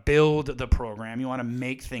want to build the program. You want to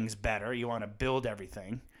make things better. You want to build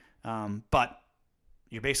everything. But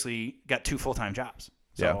you basically got 2 full-time jobs.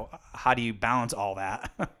 So how do you balance all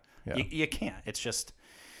that? Yeah. You can't. It's just,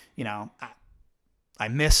 you know, I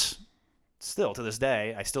miss, still to this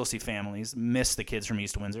day, I still see families, miss the kids from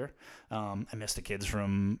East Windsor. I miss the kids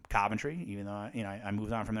from Coventry, even though, you know, I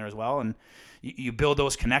moved on from there as well. And you build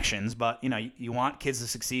those connections, but, you know, you want kids to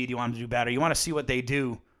succeed. You want them to do better. You want to see what they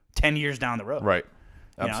do 10 years down the road. Right.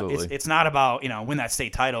 You know, Absolutely. it's not about, you know, win that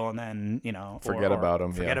state title and then, you know, Forget about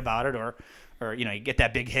 'em, forget yeah. about it, or, you know, you get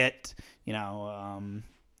that big hit, you know,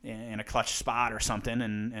 in a clutch spot or something,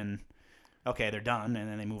 and okay, they're done, and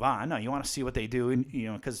then they move on. No, you want to see what they do, and,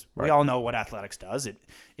 you know, because we all know what athletics does.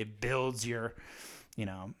 It builds your, you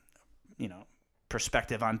know,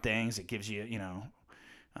 perspective on things. It gives you, you know,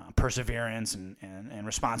 perseverance and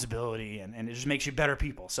responsibility, and it just makes you better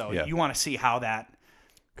people. So Yeah. you want to see how that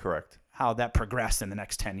Correct. progressed in the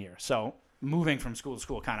next 10 years. So moving from school to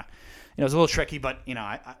school kind of, it was a little tricky, but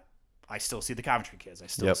I still see the Coventry kids. I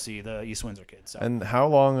still see the East Windsor kids. So. And how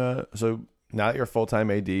long? So now that you're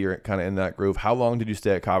full-time AD, you're kind of in that groove. How long did you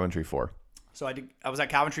stay at Coventry for? So I was at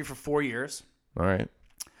Coventry for 4 years. All right.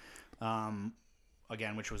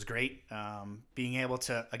 Again, which was great. Being able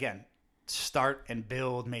to, again, start and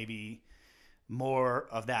build maybe more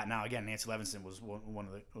of that. Now, again, Nancy Levinson was one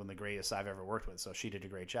of the greatest I've ever worked with, so she did a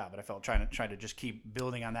great job. But I felt trying to just keep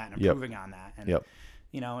building on that and improving on that, and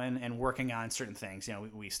and working on certain things.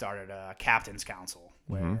 We started a captain's council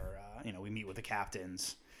where we meet with the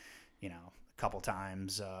captains, a couple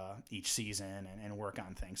times each season and work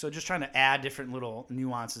on things. So just trying to add different little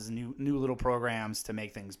nuances, new little programs to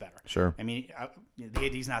make things better. Sure. I mean, the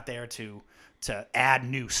AD's not there to add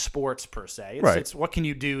new sports per se. Right. It's what can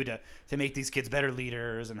you do to make these kids better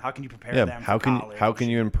leaders, and how can you prepare them how for can college? how can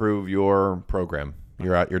you improve your program,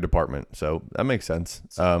 your department? So that makes sense.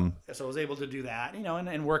 So I was able to do that,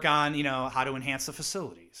 and work on, how to enhance the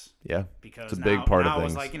facilities. Yeah. Because it's a big part of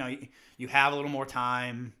things. It's like, you have a little more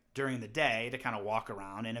time during the day to kind of walk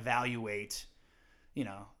around and evaluate,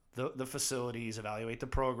 the facilities, evaluate the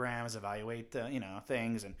programs, evaluate the,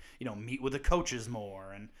 things, and, meet with the coaches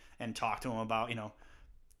more and talk to them about,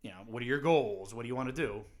 what are your goals? What do you want to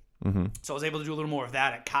do? Mm-hmm. So I was able to do a little more of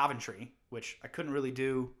that at Coventry, which I couldn't really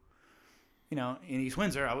do, in East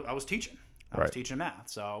Windsor. I was teaching. I was teaching math.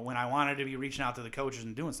 So when I wanted to be reaching out to the coaches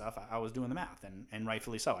and doing stuff, I was doing the math, and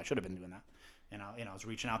rightfully so. I should have been doing that. And I was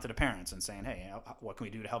reaching out to the parents and saying, hey, what can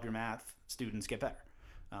we do to help your math students get better?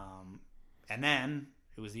 And then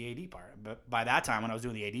it was the AD part. But by that time, when I was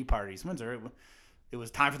doing the AD part at East Windsor, it was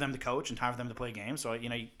time for them to coach and time for them to play games. So,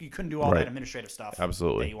 you couldn't do all that administrative stuff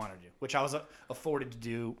Absolutely. that you wanted to do, which I was afforded to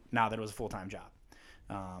do now that it was a full-time job.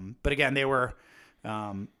 But again, they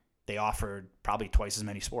offered probably twice as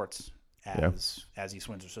many sports as East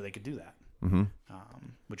Windsor, so they could do that,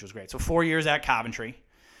 which was great. So 4 years at Coventry,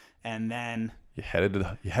 and then you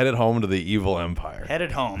headed home to the evil empire.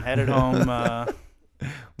 Headed home.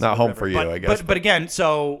 Not home for you, I guess. But again,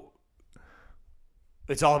 so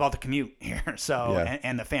it's all about the commute here. So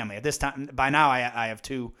and the family. At this time, by now, I have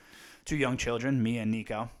two young children, Mia and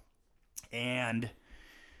Nico, and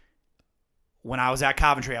when I was at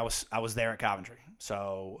Coventry, I was there at Coventry.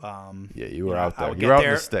 So you were out there. You were out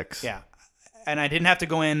in the sticks. Yeah, and I didn't have to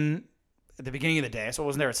go in at the beginning of the day, so I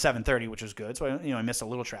wasn't there at 7:30, which was good. So I missed a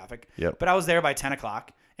little traffic. Yep. But I was there by 10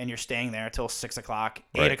 o'clock, and you're staying there till 6 o'clock,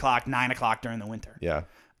 8 o'clock, 9 o'clock during the winter. Yeah.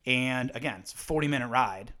 And again, it's a 40-minute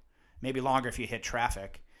ride, maybe longer if you hit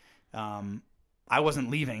traffic. I wasn't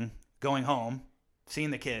leaving, going home, seeing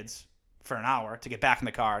the kids for an hour to get back in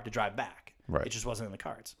the car to drive back. Right. It just wasn't in the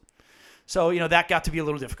cards. So that got to be a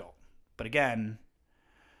little difficult. But again,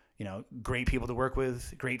 great people to work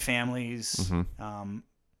with, great families. Mm-hmm.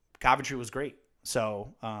 Coventry was great.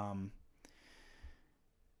 So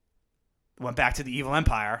went back to the evil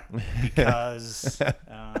empire because, and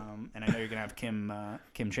I know you're gonna have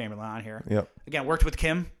Kim Chamberlain on here. Yep. Again, worked with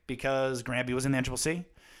Kim because Granby was in the NCCC.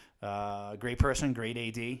 Great person, great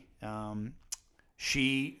AD.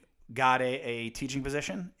 She got a teaching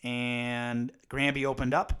position, and Granby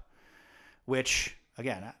opened up, which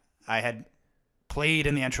again I had played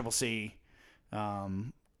in the NCCC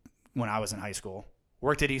when I was in high school.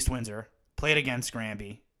 Worked at East Windsor, played against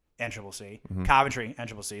Granby, NCCC, Coventry,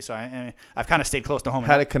 NCCC. So I've kind of stayed close to home.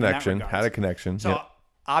 Had a connection. So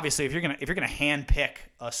obviously, if you're gonna hand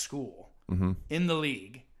pick a school in the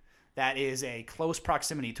league that is a close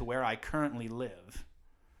proximity to where I currently live,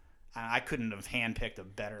 I couldn't have handpicked a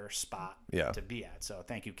better spot to be at. So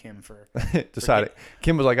thank you, Kim, for decided.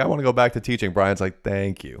 Kim was like, I want to go back to teaching. Brian's like,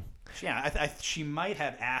 thank you. Yeah, she might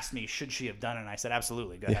have asked me, should she have done it? And I said,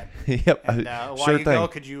 absolutely, go ahead. Yep. And while sure you thing. go,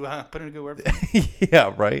 could you put in a good word for me?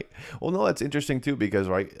 Yeah, right. Well, no, that's interesting too because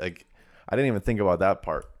I didn't even think about that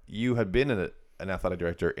part. You had been an athletic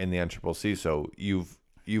director in the NCCC, so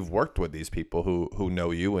you've worked with these people who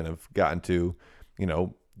know you and have gotten to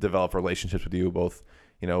develop relationships with you, both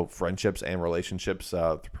friendships and relationships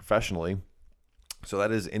professionally. So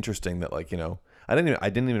that is interesting that I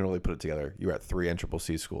didn't even really put it together. You were at 3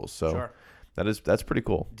 NCCC schools, so Sure. that's pretty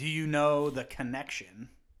cool. Do you know the connection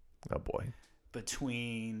Oh boy.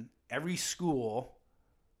 between every school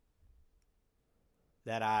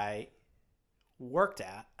that I worked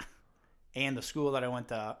at and the school that I went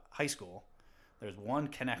to high school? There's one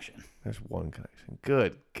connection. There's one connection.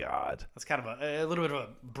 Good God. That's kind of a little bit of a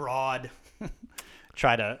broad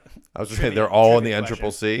try to. I was just saying they're all in the trivia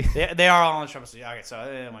NCCC. They are all in the NCCC. Okay,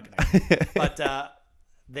 so one connection. But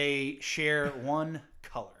they share one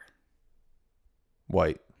color.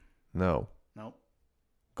 White. No. Nope.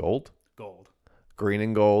 Gold. Gold. green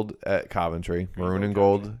and gold at Coventry, maroon and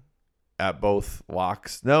gold, gold at both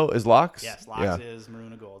Locks. No, is Locks? Yes, Locks is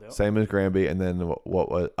maroon and gold. Yep. Same as Granby, and then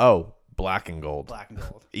what was black and gold. Black and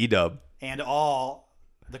gold. E-dub. And all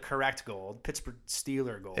the correct gold, Pittsburgh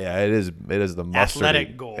Steeler gold. Yeah, it is the mustardy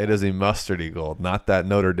Athletic gold. It is the mustardy gold, not that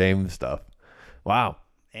Notre Dame stuff. Wow.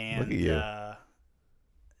 And Look at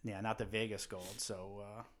you. Not the Vegas gold. So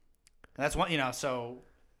that's one, so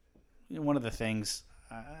one of the things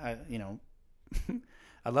I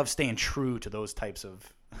I love staying true to those types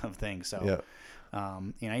of things. So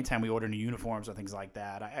anytime we order new uniforms or things like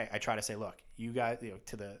that, I try to say, look, you guys,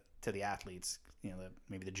 to the athletes,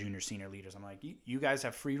 maybe the junior, senior leaders, I'm like, you guys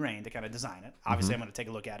have free reign to kind of design it. Obviously, I'm going to take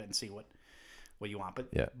a look at it and see what you want.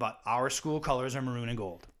 But our school colors are maroon and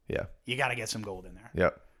gold. Yeah. You got to get some gold in there.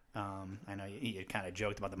 Yep. I know you kind of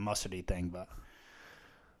joked about the mustardy thing, but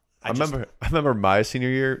I remember my senior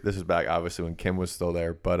year. This was back obviously when Kim was still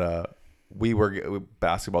there, but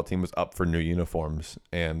basketball team was up for new uniforms,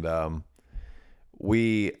 and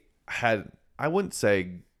we had, I wouldn't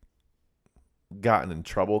say gotten in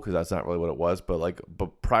trouble because that's not really what it was,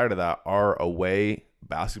 but prior to that, our away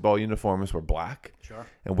basketball uniforms were black. Sure.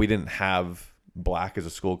 And we didn't have black as a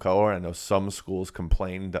school color. I know some schools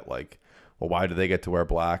complained that well, why do they get to wear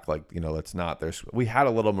black? That's not their. We had a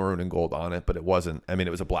little maroon and gold on it, but it wasn't. I mean, it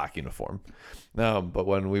was a black uniform. But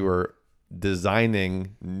when we were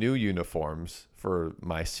designing new uniforms for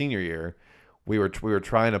my senior year, we were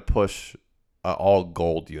trying to push an all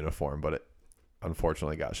gold uniform, but it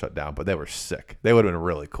unfortunately got shut down. But they were sick. They would have been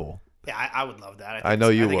really cool. Yeah, I would love that. I know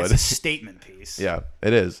you would. It's a statement piece. Yeah,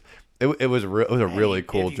 it is. It was a really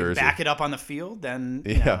cool if you jersey. Back it up on the field, then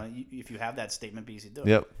if you have that statement piece, you do it.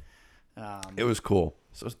 Yep. It was cool.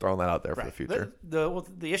 So just throwing that out there for Right. the future.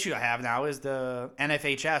 The issue I have now is the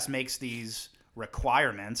NFHS makes these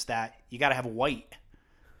requirements that you got to have white,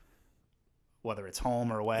 whether it's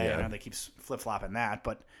home or away. Yeah. I know they keep flip-flopping that,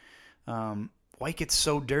 but white gets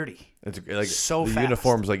so dirty. It's like so the fast.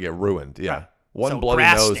 uniforms get ruined. Yeah. Right. One So bloody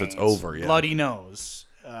grass nose, stains, it's over. Yeah. Bloody nose.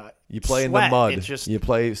 You play in the sweat, mud. it's just- You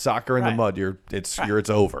play soccer in the Right. mud. It's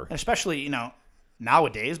over. And especially,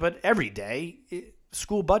 nowadays, but every day,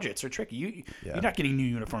 school budgets are tricky. You're not getting new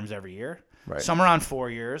uniforms every year. Right. Some are on 4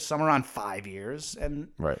 years, some are on 5 years, and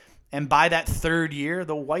Right. and by that third year,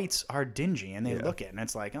 the whites are dingy, and they look at it, and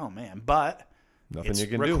it's like, oh man, but Nothing it's you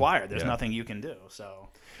can required. do. There's Yeah. nothing you can do.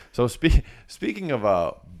 So speaking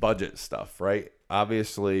of budget stuff, right?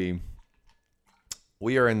 Obviously,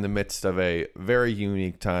 we are in the midst of a very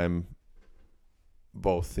unique time,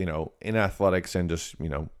 both in athletics and just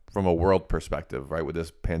from a world perspective, right? With this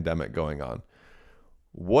pandemic going on,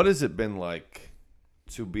 what has it been like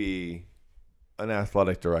to be an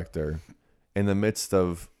athletic director in the midst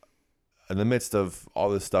of all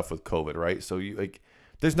this stuff with COVID, right? So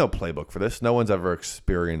there's no playbook for this. No one's ever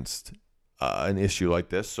experienced an issue like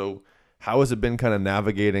this. So how has it been kind of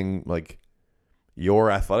navigating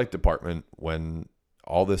your athletic department when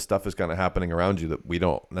all this stuff is kind of happening around you that we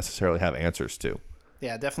don't necessarily have answers to?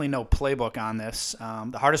 Yeah, definitely no playbook on this.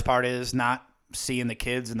 The hardest part is not seeing the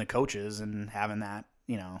kids and the coaches and having that,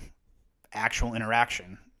 actual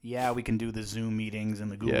interaction. Yeah, we can do the Zoom meetings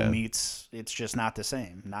and the Google Meets. It's just not the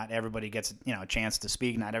same. Not everybody gets, a chance to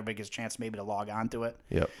speak. Not everybody gets a chance maybe to log on to it.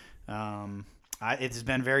 Yep. It's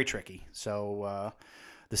been very tricky. So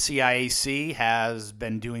the CIAC has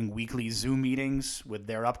been doing weekly Zoom meetings with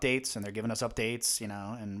their updates, and they're giving us updates,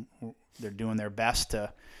 and they're doing their best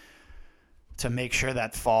to make sure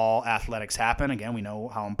that fall athletics happen. Again, we know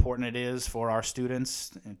how important it is for our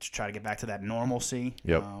students and to try to get back to that normalcy.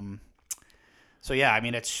 Yep. So yeah, I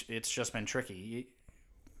mean, it's just been tricky.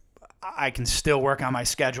 I can still work on my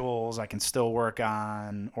schedules. I can still work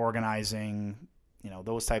on organizing,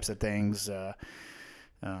 those types of things,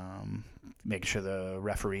 making sure the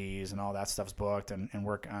referees and all that stuff's booked, and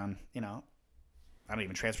work on, I don't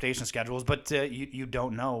even transportation schedules, but you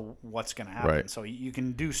don't know what's going to happen. Right. So you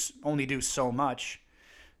can only do so much.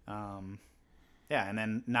 And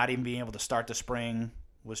then not even being able to start the spring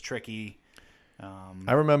was tricky.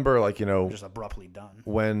 I remember Just abruptly done.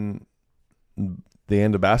 when the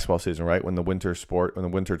end of basketball season, right? When the winter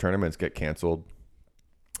tournaments get canceled,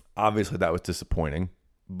 obviously that was disappointing,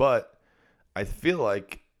 but I feel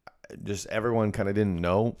like just everyone kind of didn't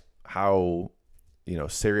know how,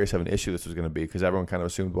 serious of an issue this was going to be, because everyone kind of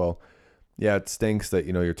assumed, well, yeah, it stinks that,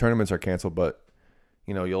 your tournaments are canceled, but,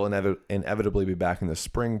 you'll inevitably be back in the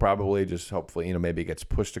spring, probably, just hopefully, maybe it gets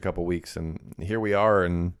pushed a couple weeks, and here we are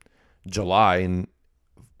in July, and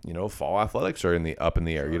fall athletics are up in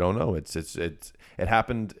the air. Sure. You don't know. It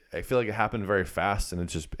happened. I feel like it happened very fast, and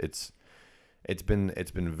it's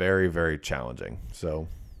been very, very challenging. So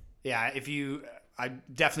yeah, if you I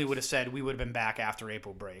definitely would have said we would have been back after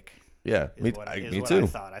April break. Yeah, me What too.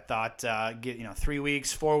 I thought get 3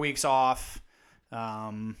 weeks, 4 weeks off,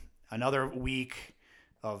 another week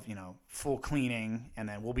of full cleaning, and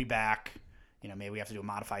then we'll be back. Maybe we have to do a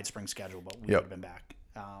modified spring schedule, but we would have been back.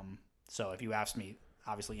 So if you asked me,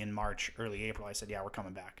 obviously in March, early April, I said, yeah, we're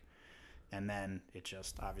coming back, and then it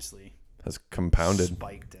just obviously has compounded,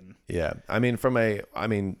 spiked, and yeah. I mean,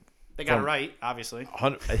 they got it right, obviously.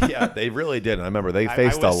 Yeah, they really did. And I remember they I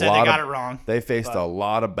faced would've a said lot. They got it wrong. They faced a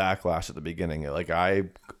lot of backlash at the beginning. Like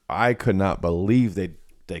I could not believe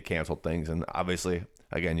they canceled things. And obviously,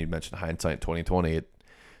 again, you mentioned hindsight 2020. It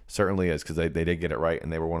certainly is, because they did get it right,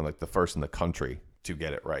 and they were one of like the first in the country to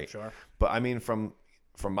get it right. Sure. But I mean, from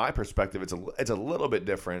my perspective, it's a little bit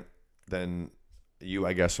different than you,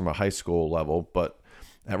 I guess, from a high school level. But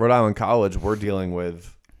at Rhode Island College, we're dealing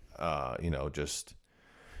with, just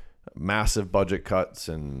massive budget cuts,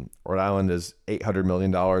 and Rhode Island is $800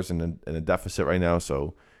 million in a deficit right now.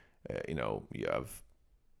 So, you have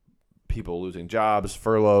people losing jobs,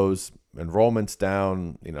 furloughs, enrollments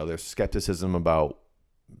down. There's skepticism about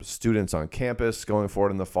students on campus going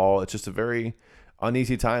forward in the fall. It's just a very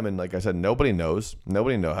uneasy time. And like I said, nobody knows.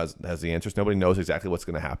 Nobody has the answers. Nobody knows exactly what's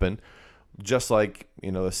going to happen. Just like, the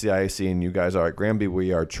CIAC and you guys are at Granby,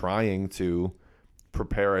 we are trying to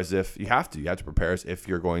prepare as if you have to prepare as if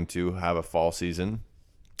you're going to have a fall season.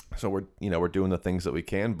 So we're doing the things that we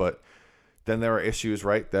can, but then there are issues,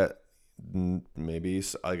 right, that maybe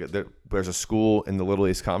there's a school in the Little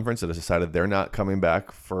East Conference that has decided they're not coming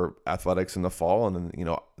back for athletics in the fall, and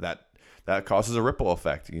then that causes a ripple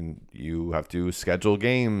effect. You have to schedule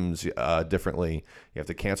games differently. You have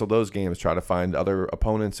to cancel those games, try to find other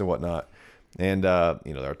opponents and whatnot. And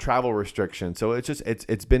there are travel restrictions, so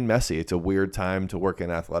it's been messy. It's a weird time to work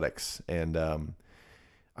in athletics, and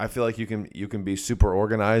I feel like you can be super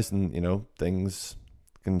organized, and things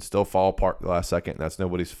can still fall apart the last second. And that's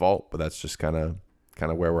nobody's fault, but that's just kind of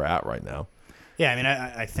where we're at right now. Yeah, I mean,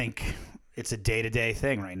 I think it's a day-to-day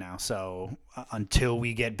thing right now. So until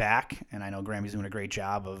we get back, and I know Granby's doing a great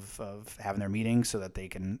job of having their meetings so that they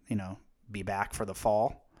can be back for the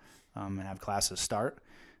fall and have classes start.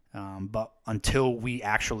 But until we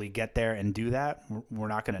actually get there and do that, we're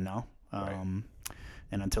not going to know. Right.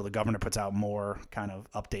 And until the governor puts out more kind of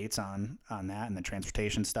updates on that and the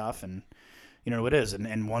transportation stuff, and it is.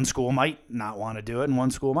 And one school might not want to do it, and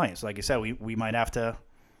one school might. So like you said, we might have to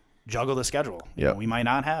juggle the schedule. Yeah. We might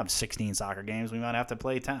not have 16 soccer games. We might have to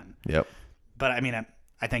play 10. Yep. But I mean,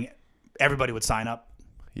 I think everybody would sign up.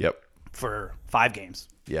 Yep. For 5 games.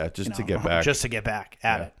 Yeah, just to get back. Just to get back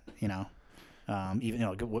at it. Even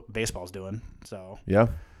what baseball's doing. So yeah,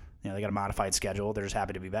 they got a modified schedule. They're just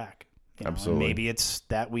happy to be back. Absolutely. Maybe it's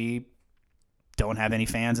that we don't have any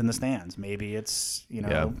fans in the stands. Maybe it's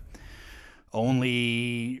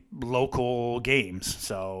only local games.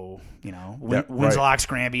 So Windsor-Locks,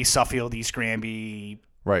 Granby, Suffield, East Granby,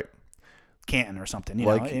 right, Canton or something.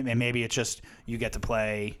 And maybe it's just you get to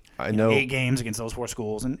play 8 games against those 4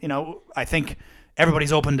 schools, and I think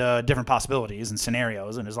everybody's open to different possibilities and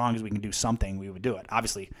scenarios, and as long as we can do something, we would do it.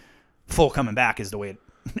 Obviously, full coming back is the way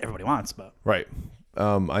everybody wants, but right.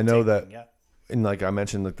 I know that, and like I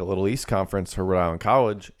mentioned, like the Little East Conference for Rhode Island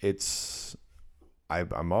College,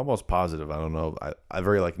 I'm almost positive. I don't know. A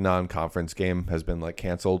very non-conference game has been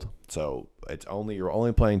canceled, so you're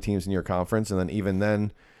only playing teams in your conference, and then even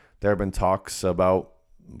then, there have been talks about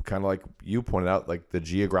kind of like you pointed out, the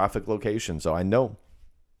geographic location. So I know.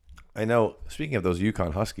 Speaking of those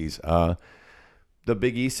UConn Huskies, the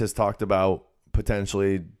Big East has talked about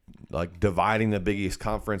potentially dividing the Big East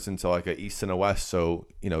Conference into an East and a West. So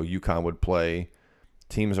UConn would play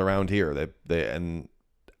teams around here.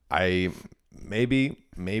 Maybe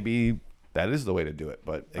that is the way to do it.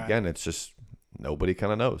 But again, it's just nobody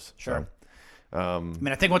kind of knows. Sure. So,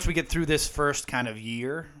 I think once we get through this first kind of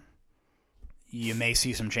year, you may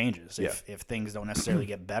see some changes. Yeah. If things don't necessarily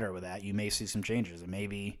get better with that, you may see some changes, and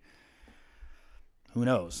maybe. Who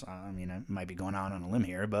knows? I mean, I might be going out on a limb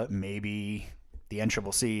here, but maybe the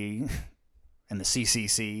NCCC and the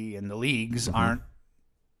CCC and the leagues aren't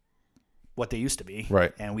what they used to be.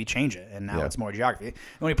 Right. And we change it, and now it's more geography.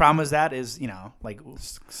 The only problem with that is,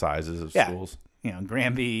 sizes of schools.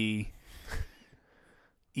 Granby,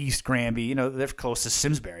 East Granby, they're close to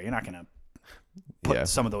Simsbury. You're not going to put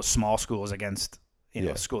some of those small schools against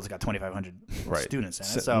schools that got 2,500 students in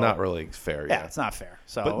it. So not really fair. Yeah, it's not fair.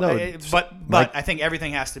 So, but I think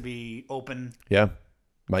everything has to be open. Yeah,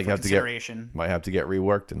 might have to get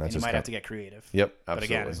reworked, and that's you might have to get creative. Yep, absolutely.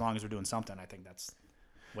 But again, as long as we're doing something, I think that's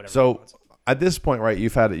whatever. So at this point, right,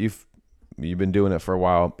 you've been doing it for a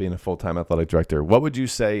while, being a full-time athletic director. What would you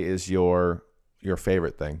say is your your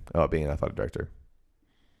favorite thing about being an athletic director?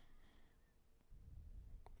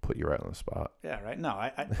 Put you right on the spot. Yeah, right. No,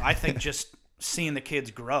 I think just seeing the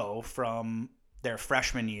kids grow from their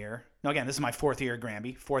freshman year. Now, again, this is my 4th year at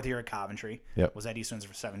Granby, 4th year at Coventry. Yep. Was at East Windsor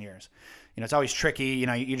for 7 years. It's always tricky.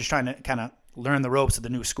 You're just trying to kind of learn the ropes of the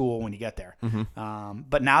new school when you get there.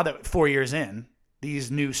 But now that 4 years in, these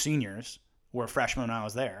new seniors were freshmen when I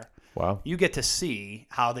was there. Wow. You get to see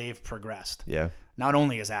how they've progressed. Yeah. Not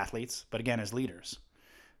only as athletes, but again as leaders.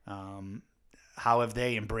 How have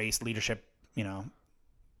they embraced leadership,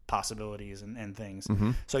 possibilities and things.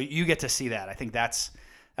 So you get to see that. I think that's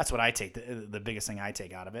what I take, the biggest thing I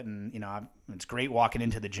take out of it. And, it's great walking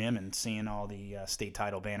into the gym and seeing all the state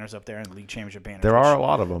title banners up there and the league championship banners. There are a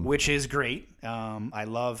lot of them. Which is great. I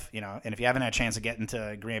love, and if you haven't had a chance to get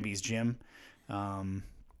into Granby's gym,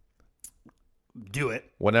 do it.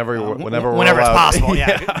 Whenever it's allowed. possible.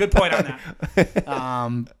 Yeah, good point on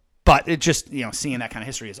that. But it just, seeing that kind of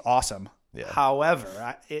history is awesome. Yeah.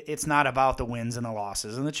 However, it's not about the wins and the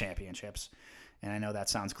losses and the championships. And I know that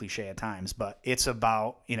sounds cliche at times, but it's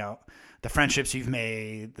about, the friendships you've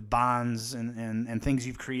made, the bonds and things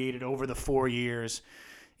you've created over the 4 years,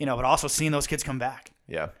 but also seeing those kids come back.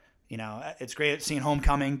 Yeah. It's great seeing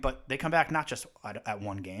homecoming, but they come back not just at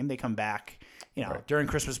one game. They come back, Right. during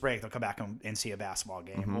Christmas break, they'll come back and see a basketball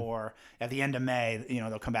game. Or at the end of May,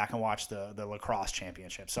 they'll come back and watch the lacrosse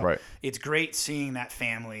championship. So Right. It's great seeing that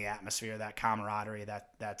family atmosphere, that camaraderie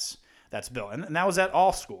that's built. And that was at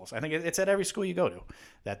all schools. I think it's at every school you go to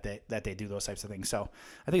that they do those types of things. So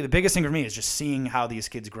I think the biggest thing for me is just seeing how these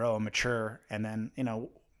kids grow and mature, and then,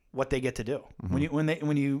 what they get to do. When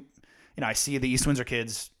you I see the East Windsor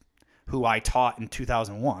kids who I taught in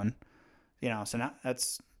 2001, so now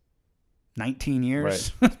that's 19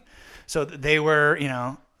 years. Right. So they were,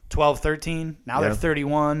 12, 13. Now Yeah. they're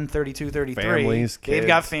 31, 32, 33. Families, They've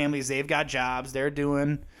got kids. families. They've got jobs. They're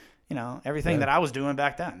doing, everything that I was doing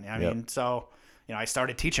back then. I mean, so, I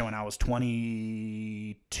started teaching when I was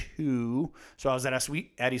 22. So I was at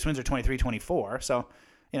East Windsor 23, 24. So,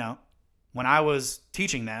 when I was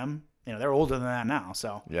teaching them, they're older than that now.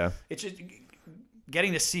 So Yeah. it's just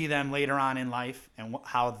getting to see them later on in life and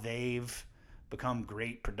how they've become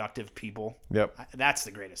great, productive people. Yep. That's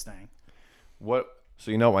the greatest thing.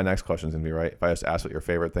 So what my next question is going to be, right? If I just asked what your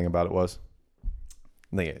favorite thing about it was?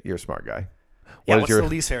 You're a smart guy. What's the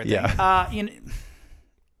least favorite thing? Yeah.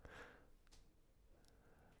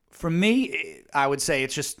 For me, I would say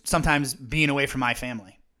it's just sometimes being away from my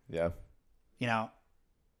family. Yeah.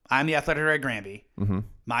 I'm the athletic director at Granby. Mm-hmm.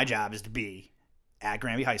 My job is to be at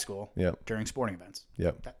Granby High School Yep. during sporting events.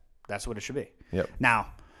 Yep. That's what it should be. Yep.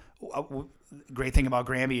 Now, great thing about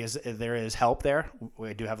Granby is there is help there.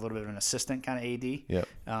 We do have a little bit of an assistant kind of AD. Yep.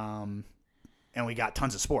 And we got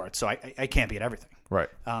tons of sports, so I can't be at everything. Right.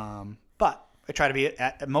 But I try to be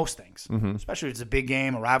at most things, Mm-hmm. especially if it's a big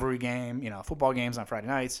game, a rivalry game, football games on Friday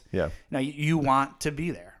nights. Yeah. You want to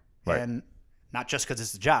be there. Right. And not just because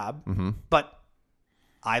it's a job, Mm-hmm. but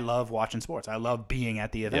I love watching sports. I love being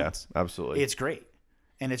at the events. Yeah, absolutely. It's great.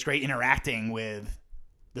 And it's great interacting with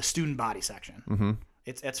the student body section. Mm-hmm.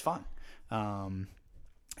 It's fun. I've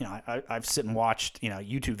sit and watched,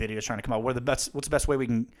 YouTube videos trying to come up what's the best way we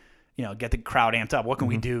can, get the crowd amped up. What can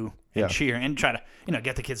we do and Yeah. cheer and try to,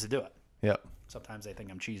 get the kids to do it. Yep. Sometimes they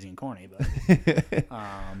think I'm cheesy and corny, but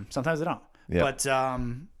sometimes they don't. Yeah. But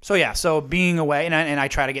so being away, and I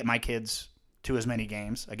try to get my kids to as many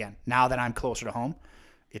games. Again, now that I'm closer to home,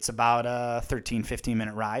 it's about a 13,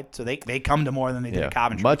 15-minute ride. So they come to more than they did at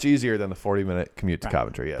Coventry. Much easier than the 40-minute commute to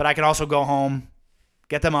Coventry. Yeah. But I can also go home,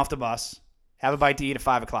 get them off the bus, have a bite to eat at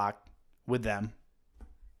 5 o'clock with them,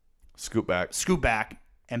 Scoot back. scoot back,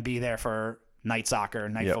 and be there for night soccer,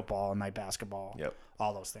 night Yep. football, night basketball, Yep.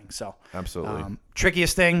 all those things. So Absolutely.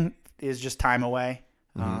 trickiest thing is just time away.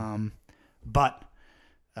 Mm-hmm. But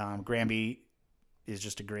Granby is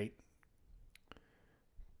just a great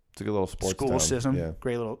It's a good little sports school town. system, Yeah.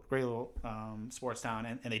 great little sports town,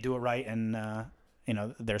 and they do it right. And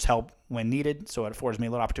there's help when needed, so it affords me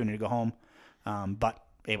a little opportunity to go home, but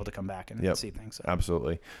able to come back and Yep. see things. So.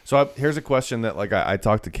 Absolutely. So here's a question that I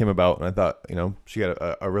talked to Kim about, and I thought she had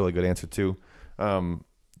a really good answer too.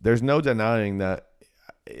 There's no denying that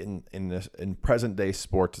in present day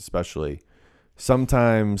sports, especially,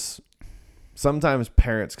 sometimes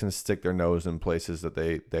parents can stick their nose in places that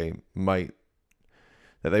they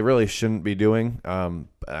really shouldn't be doing. And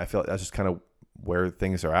I feel like that's just kind of where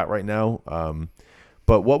things are at right now.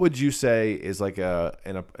 But what would you say is like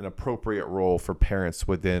an appropriate role for parents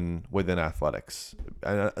within athletics?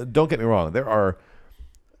 And don't get me wrong,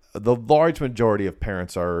 the large majority of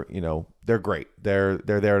parents are, they're great. They're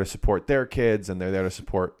there to support their kids, and they're there to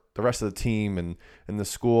support the rest of the team and the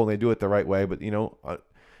school, and they do it the right way. But,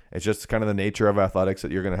 it's just kind of the nature of athletics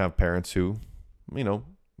that you're going to have parents who,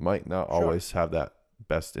 might not always have that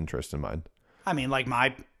best interest in mind. I mean, like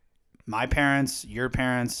my parents, your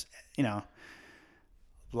parents,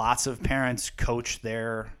 lots of parents coach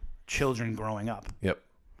their children growing up. Yep.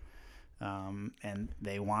 And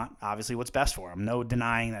they want obviously what's best for them. No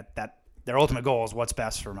denying that their ultimate goal is what's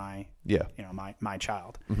best for my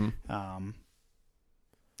child. Mm-hmm.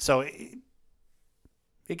 So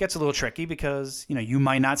it gets a little tricky because you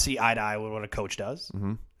might not see eye to eye with what a coach does.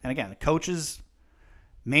 Mm-hmm. And again, the coach's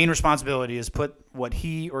main responsibility is put what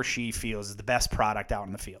he or she feels is the best product out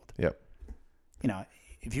in the field. Yep.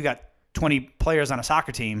 If you got 20 players on a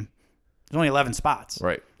soccer team, there's only 11 spots.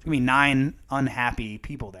 Right. There's going to be 9 unhappy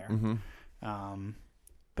people there. Mm-hmm.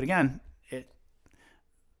 But again,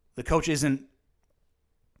 the coach isn't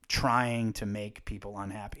trying to make people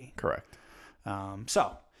unhappy. Correct.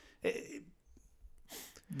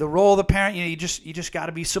 The role of the parent, you just got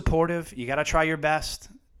to be supportive. You got to try your best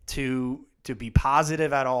to be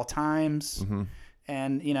positive at all times. Mm-hmm.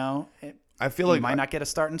 And I feel like you might not get a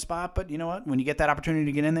starting spot, but you know what? When you get that opportunity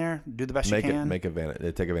to get in there, do the best you can. Take advantage of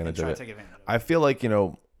it. Take advantage of it. I feel like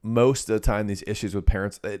most of the time these issues with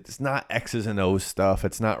parents, it's not X's and O's stuff.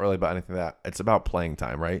 It's not really about anything like that. It's about playing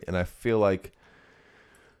time, right? And I feel like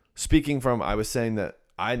I was saying that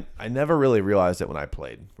I never really realized it when I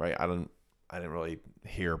played, right? I didn't really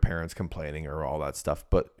hear parents complaining or all that stuff.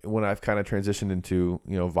 But when I've kind of transitioned into,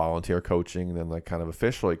 volunteer coaching and then like kind of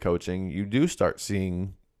officially coaching, you do start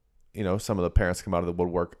seeing, some of the parents come out of the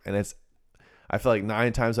woodwork, and I feel like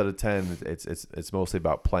 9 times out of 10, it's mostly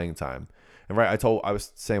about playing time. And right, I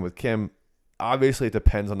was saying with Kim, obviously it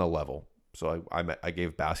depends on the level. So I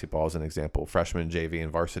gave basketball as an example. Freshman, JV,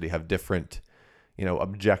 and varsity have different,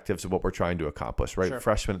 objectives of what we're trying to accomplish, right? Sure.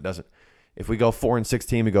 Freshman, it doesn't. If we go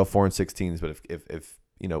 4-16, we go 4-16s. But if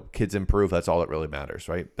kids improve, that's all that really matters,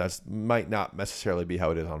 right? That's might not necessarily be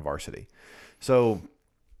how it is on varsity. So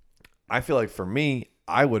I feel like for me,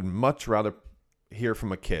 I would much rather hear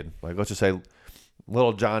from a kid. Like, let's just say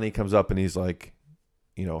little Johnny comes up and he's like,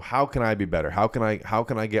 how can I be better? How can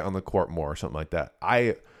I get on the court more or something like that?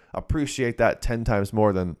 I appreciate that 10 times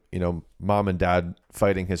more than, mom and dad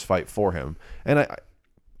fighting his fight for him. And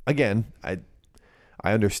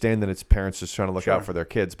I understand that it's parents just trying to look out for their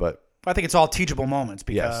kids, but I think it's all teachable moments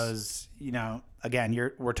because,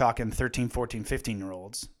 again, we're talking 13, 14,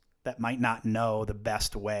 15-year-olds that might not know the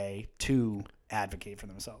best way to advocate for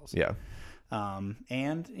themselves. Yeah.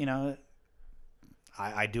 And,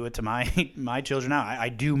 I do it to my children now. I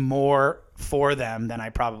do more for them than I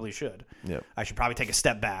probably should. Yeah. I should probably take a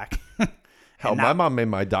step back. Hell, my mom made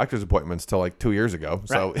my doctor's appointments till like 2 years ago.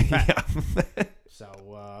 So, right. Yeah.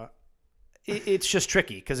 So, it's just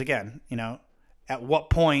tricky because, again, at what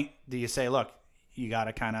point do you say, look, you got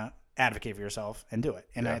to kind of advocate for yourself and do it?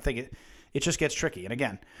 And I think it just gets tricky. And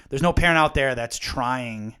again, there's no parent out there that's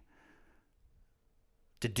trying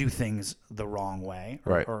to do things the wrong way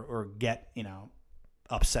or get,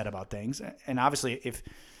 upset about things. And obviously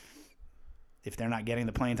if they're not getting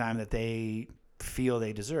the playing time that they feel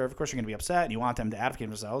they deserve, of course you're going to be upset and you want them to advocate for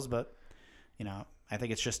themselves. But, I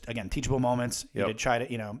think it's just, again, teachable moments. You need to try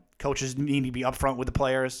to, coaches need to be upfront with the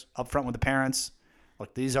players, upfront with the parents.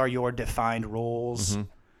 Look, these are your defined roles. Mm-hmm.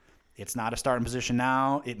 It's not a starting position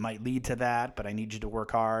now. It might lead to that, but I need you to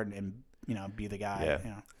work hard and, be the guy.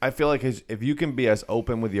 Yeah. I feel like if you can be as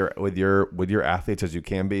open with your athletes as you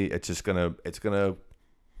can be, it's gonna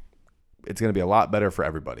be a lot better for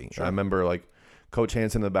everybody. Sure. I remember like Coach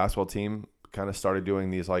Hansen, the basketball team, kind of started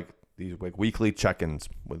doing these weekly check-ins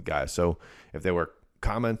with guys. So if there were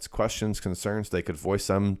comments, questions, concerns, they could voice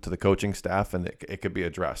them to the coaching staff and it could be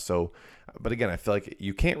addressed. So, but again, I feel like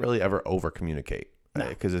you can't really ever over communicate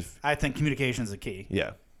because I think communication is the key.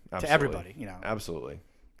 Yeah, absolutely. To everybody, absolutely.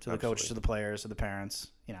 To the coach, to the players, to the parents,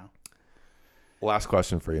 Last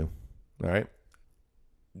question for you. All right.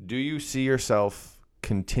 Do you see yourself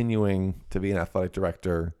continuing to be an athletic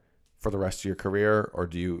director for the rest of your career, or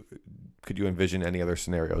could you envision any other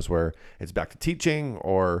scenarios where it's back to teaching,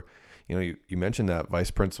 or you mentioned that vice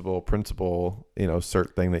principal,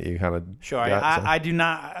 cert thing that you kind of sure. I do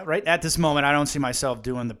not right at this moment. I don't see myself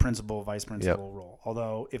doing the principal, vice principal role.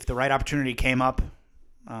 Although if the right opportunity came up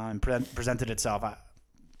and presented itself,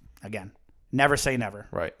 again, never say never.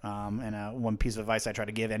 Right. And one piece of advice I try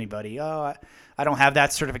to give anybody: I don't have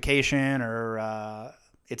that certification, or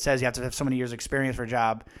it says you have to have so many years of experience for a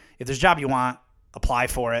job. If there's a job you want, apply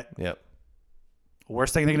for it. Yep.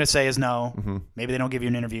 Worst thing they're going to say is no. Mm-hmm. Maybe they don't give you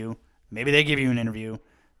an interview. Maybe they give you an interview.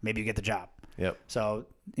 Maybe you get the job. Yep. So,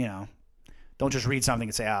 Don't just read something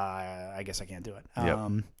and say, I guess I can't do it.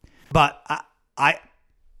 Yep. But I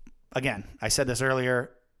said this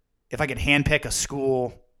earlier, if I could handpick a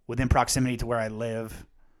school within proximity to where I live,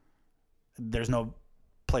 there's no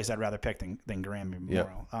place I'd rather pick than Granby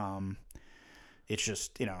Memorial. Yep. It's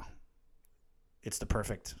just, it's the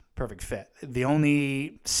perfect fit. The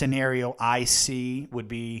only scenario I see would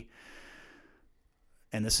be,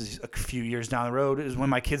 and this is a few years down the road, is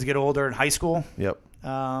when my kids get older in high school. Yep.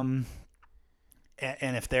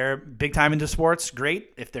 And if they're big time into sports,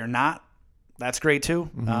 great. If they're not, that's great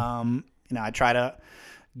too. Mm-hmm. I try to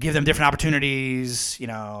give them different opportunities,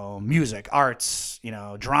 music, arts,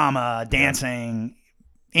 drama, dancing,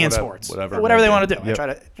 and sports. Whatever they want to do. Yep.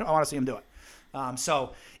 I want to see them do it.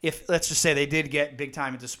 So if, let's just say they did get big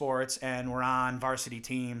time into sports and were on varsity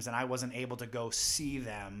teams and I wasn't able to go see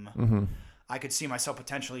them, Mm-hmm. I could see myself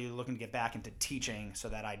potentially looking to get back into teaching so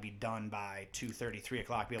that I'd be done by 2:30, 3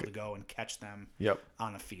 o'clock, be able to go and catch them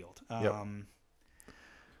on the field.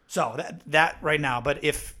 So that right now, but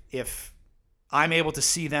if I'm able to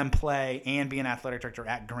see them play and be an athletic director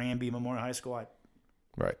at Granby Memorial High School,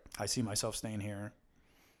 I see myself staying here.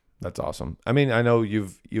 That's awesome. I mean, I know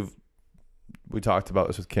we talked about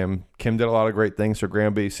this with Kim. Kim did a lot of great things for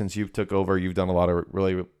Granby since you took over. You've done a lot of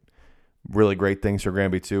really, really great things for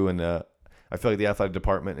Granby too, and I feel like the athletic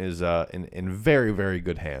department is in very, very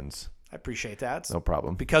good hands. I appreciate that. No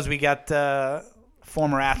problem. Because we got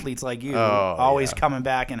former athletes like you always coming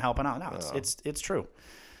back and helping out. No, it's true.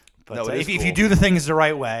 But if you do the things the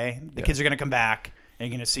right way, the kids are going to come back and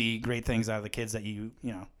you're going to see great things out of the kids that you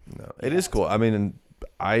know. No, it is cool. I mean,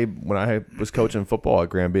 when I was coaching football at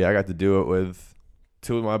Granby, I got to do it with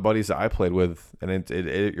two of my buddies that I played with, and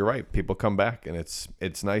you're right. People come back, and it's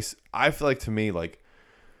nice. I feel like, to me, like,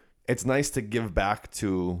 it's nice to give back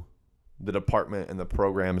to the department and the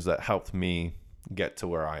programs that helped me get to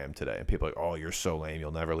where I am today. And people are like, oh, you're so lame,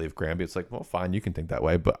 you'll never leave Granby. It's like, well, fine, you can think that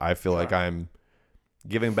way, but I feel like I'm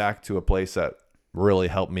giving back to a place that really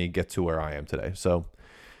helped me get to where I am today. So,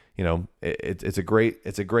 it's a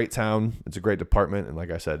great town, it's a great department, and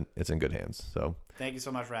like I said, it's in good hands. So thank you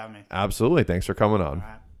so much for having me. Absolutely. Thanks for coming on. All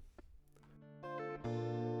right.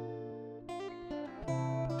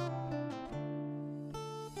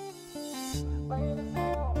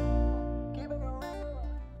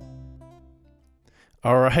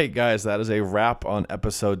 All right, guys, that is a wrap on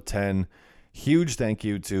episode 10. Huge thank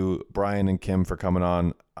you to Brian and Kim for coming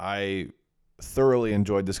on. I thoroughly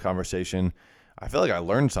enjoyed this conversation. I feel like I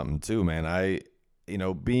learned something too, man.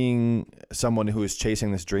 Being someone who is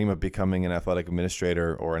chasing this dream of becoming an athletic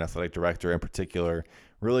administrator or an athletic director in particular,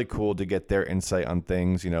 really cool to get their insight on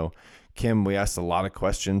things. Kim, we asked a lot of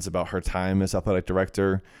questions about her time as athletic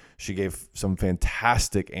director. She gave some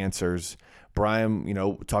fantastic answers. Brian,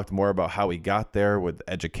 talked more about how he got there with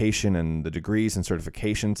education and the degrees and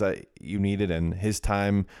certifications that you needed, and his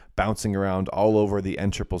time bouncing around all over the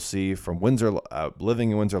NCCC, from Windsor,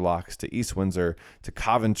 living in Windsor Locks, to East Windsor, to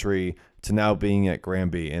Coventry, to now being at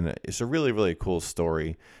Granby. And it's a really, really cool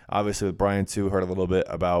story. Obviously, with Brian too, heard a little bit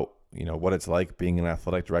about what it's like being an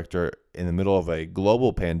athletic director in the middle of a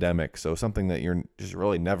global pandemic. So something that you're just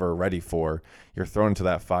really never ready for. You're thrown into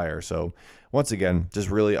that fire. So once again, just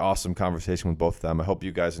really awesome conversation with both of them. I hope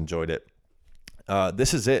you guys enjoyed it.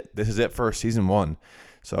 This is it. This is it for season 1.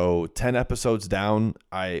 So 10 episodes down.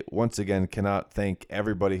 I once again cannot thank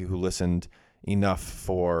everybody who listened enough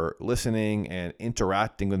for listening and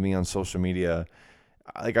interacting with me on social media.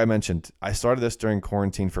 Like I mentioned, I started this during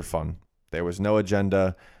quarantine for fun. There was no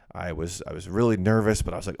agenda. I was really nervous,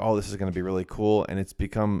 but I was like, oh, this is going to be really cool. And it's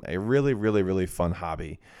become a really, really, really fun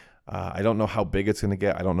hobby. I don't know how big it's going to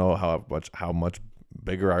get. I don't know how much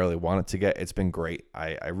bigger I really want it to get. It's been great.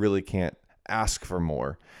 I really can't ask for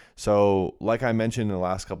more. So like I mentioned in the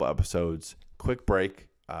last couple episodes, quick break.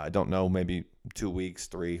 I don't know, maybe 2 weeks,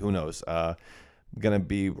 3, who knows. Going to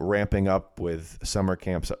be ramping up with summer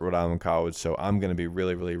camps at Rhode Island College. So I'm going to be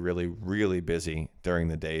really, really, really, really busy during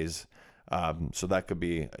the days. So that could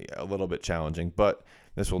be a little bit challenging, but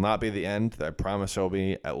this will not be the end. I promise there will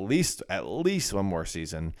be at least one more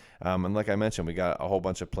season. And like I mentioned, we got a whole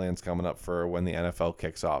bunch of plans coming up for when the NFL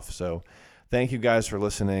kicks off. So thank you guys for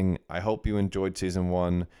listening. I hope you enjoyed season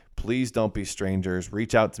 1. Please don't be strangers.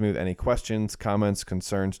 Reach out to me with any questions, comments,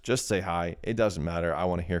 concerns. Just say hi. It doesn't matter. I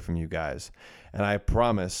want to hear from you guys. And I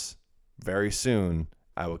promise very soon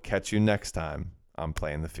I will catch you next time on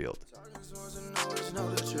Playing the Field. Talking swords and always know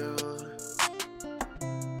the truth.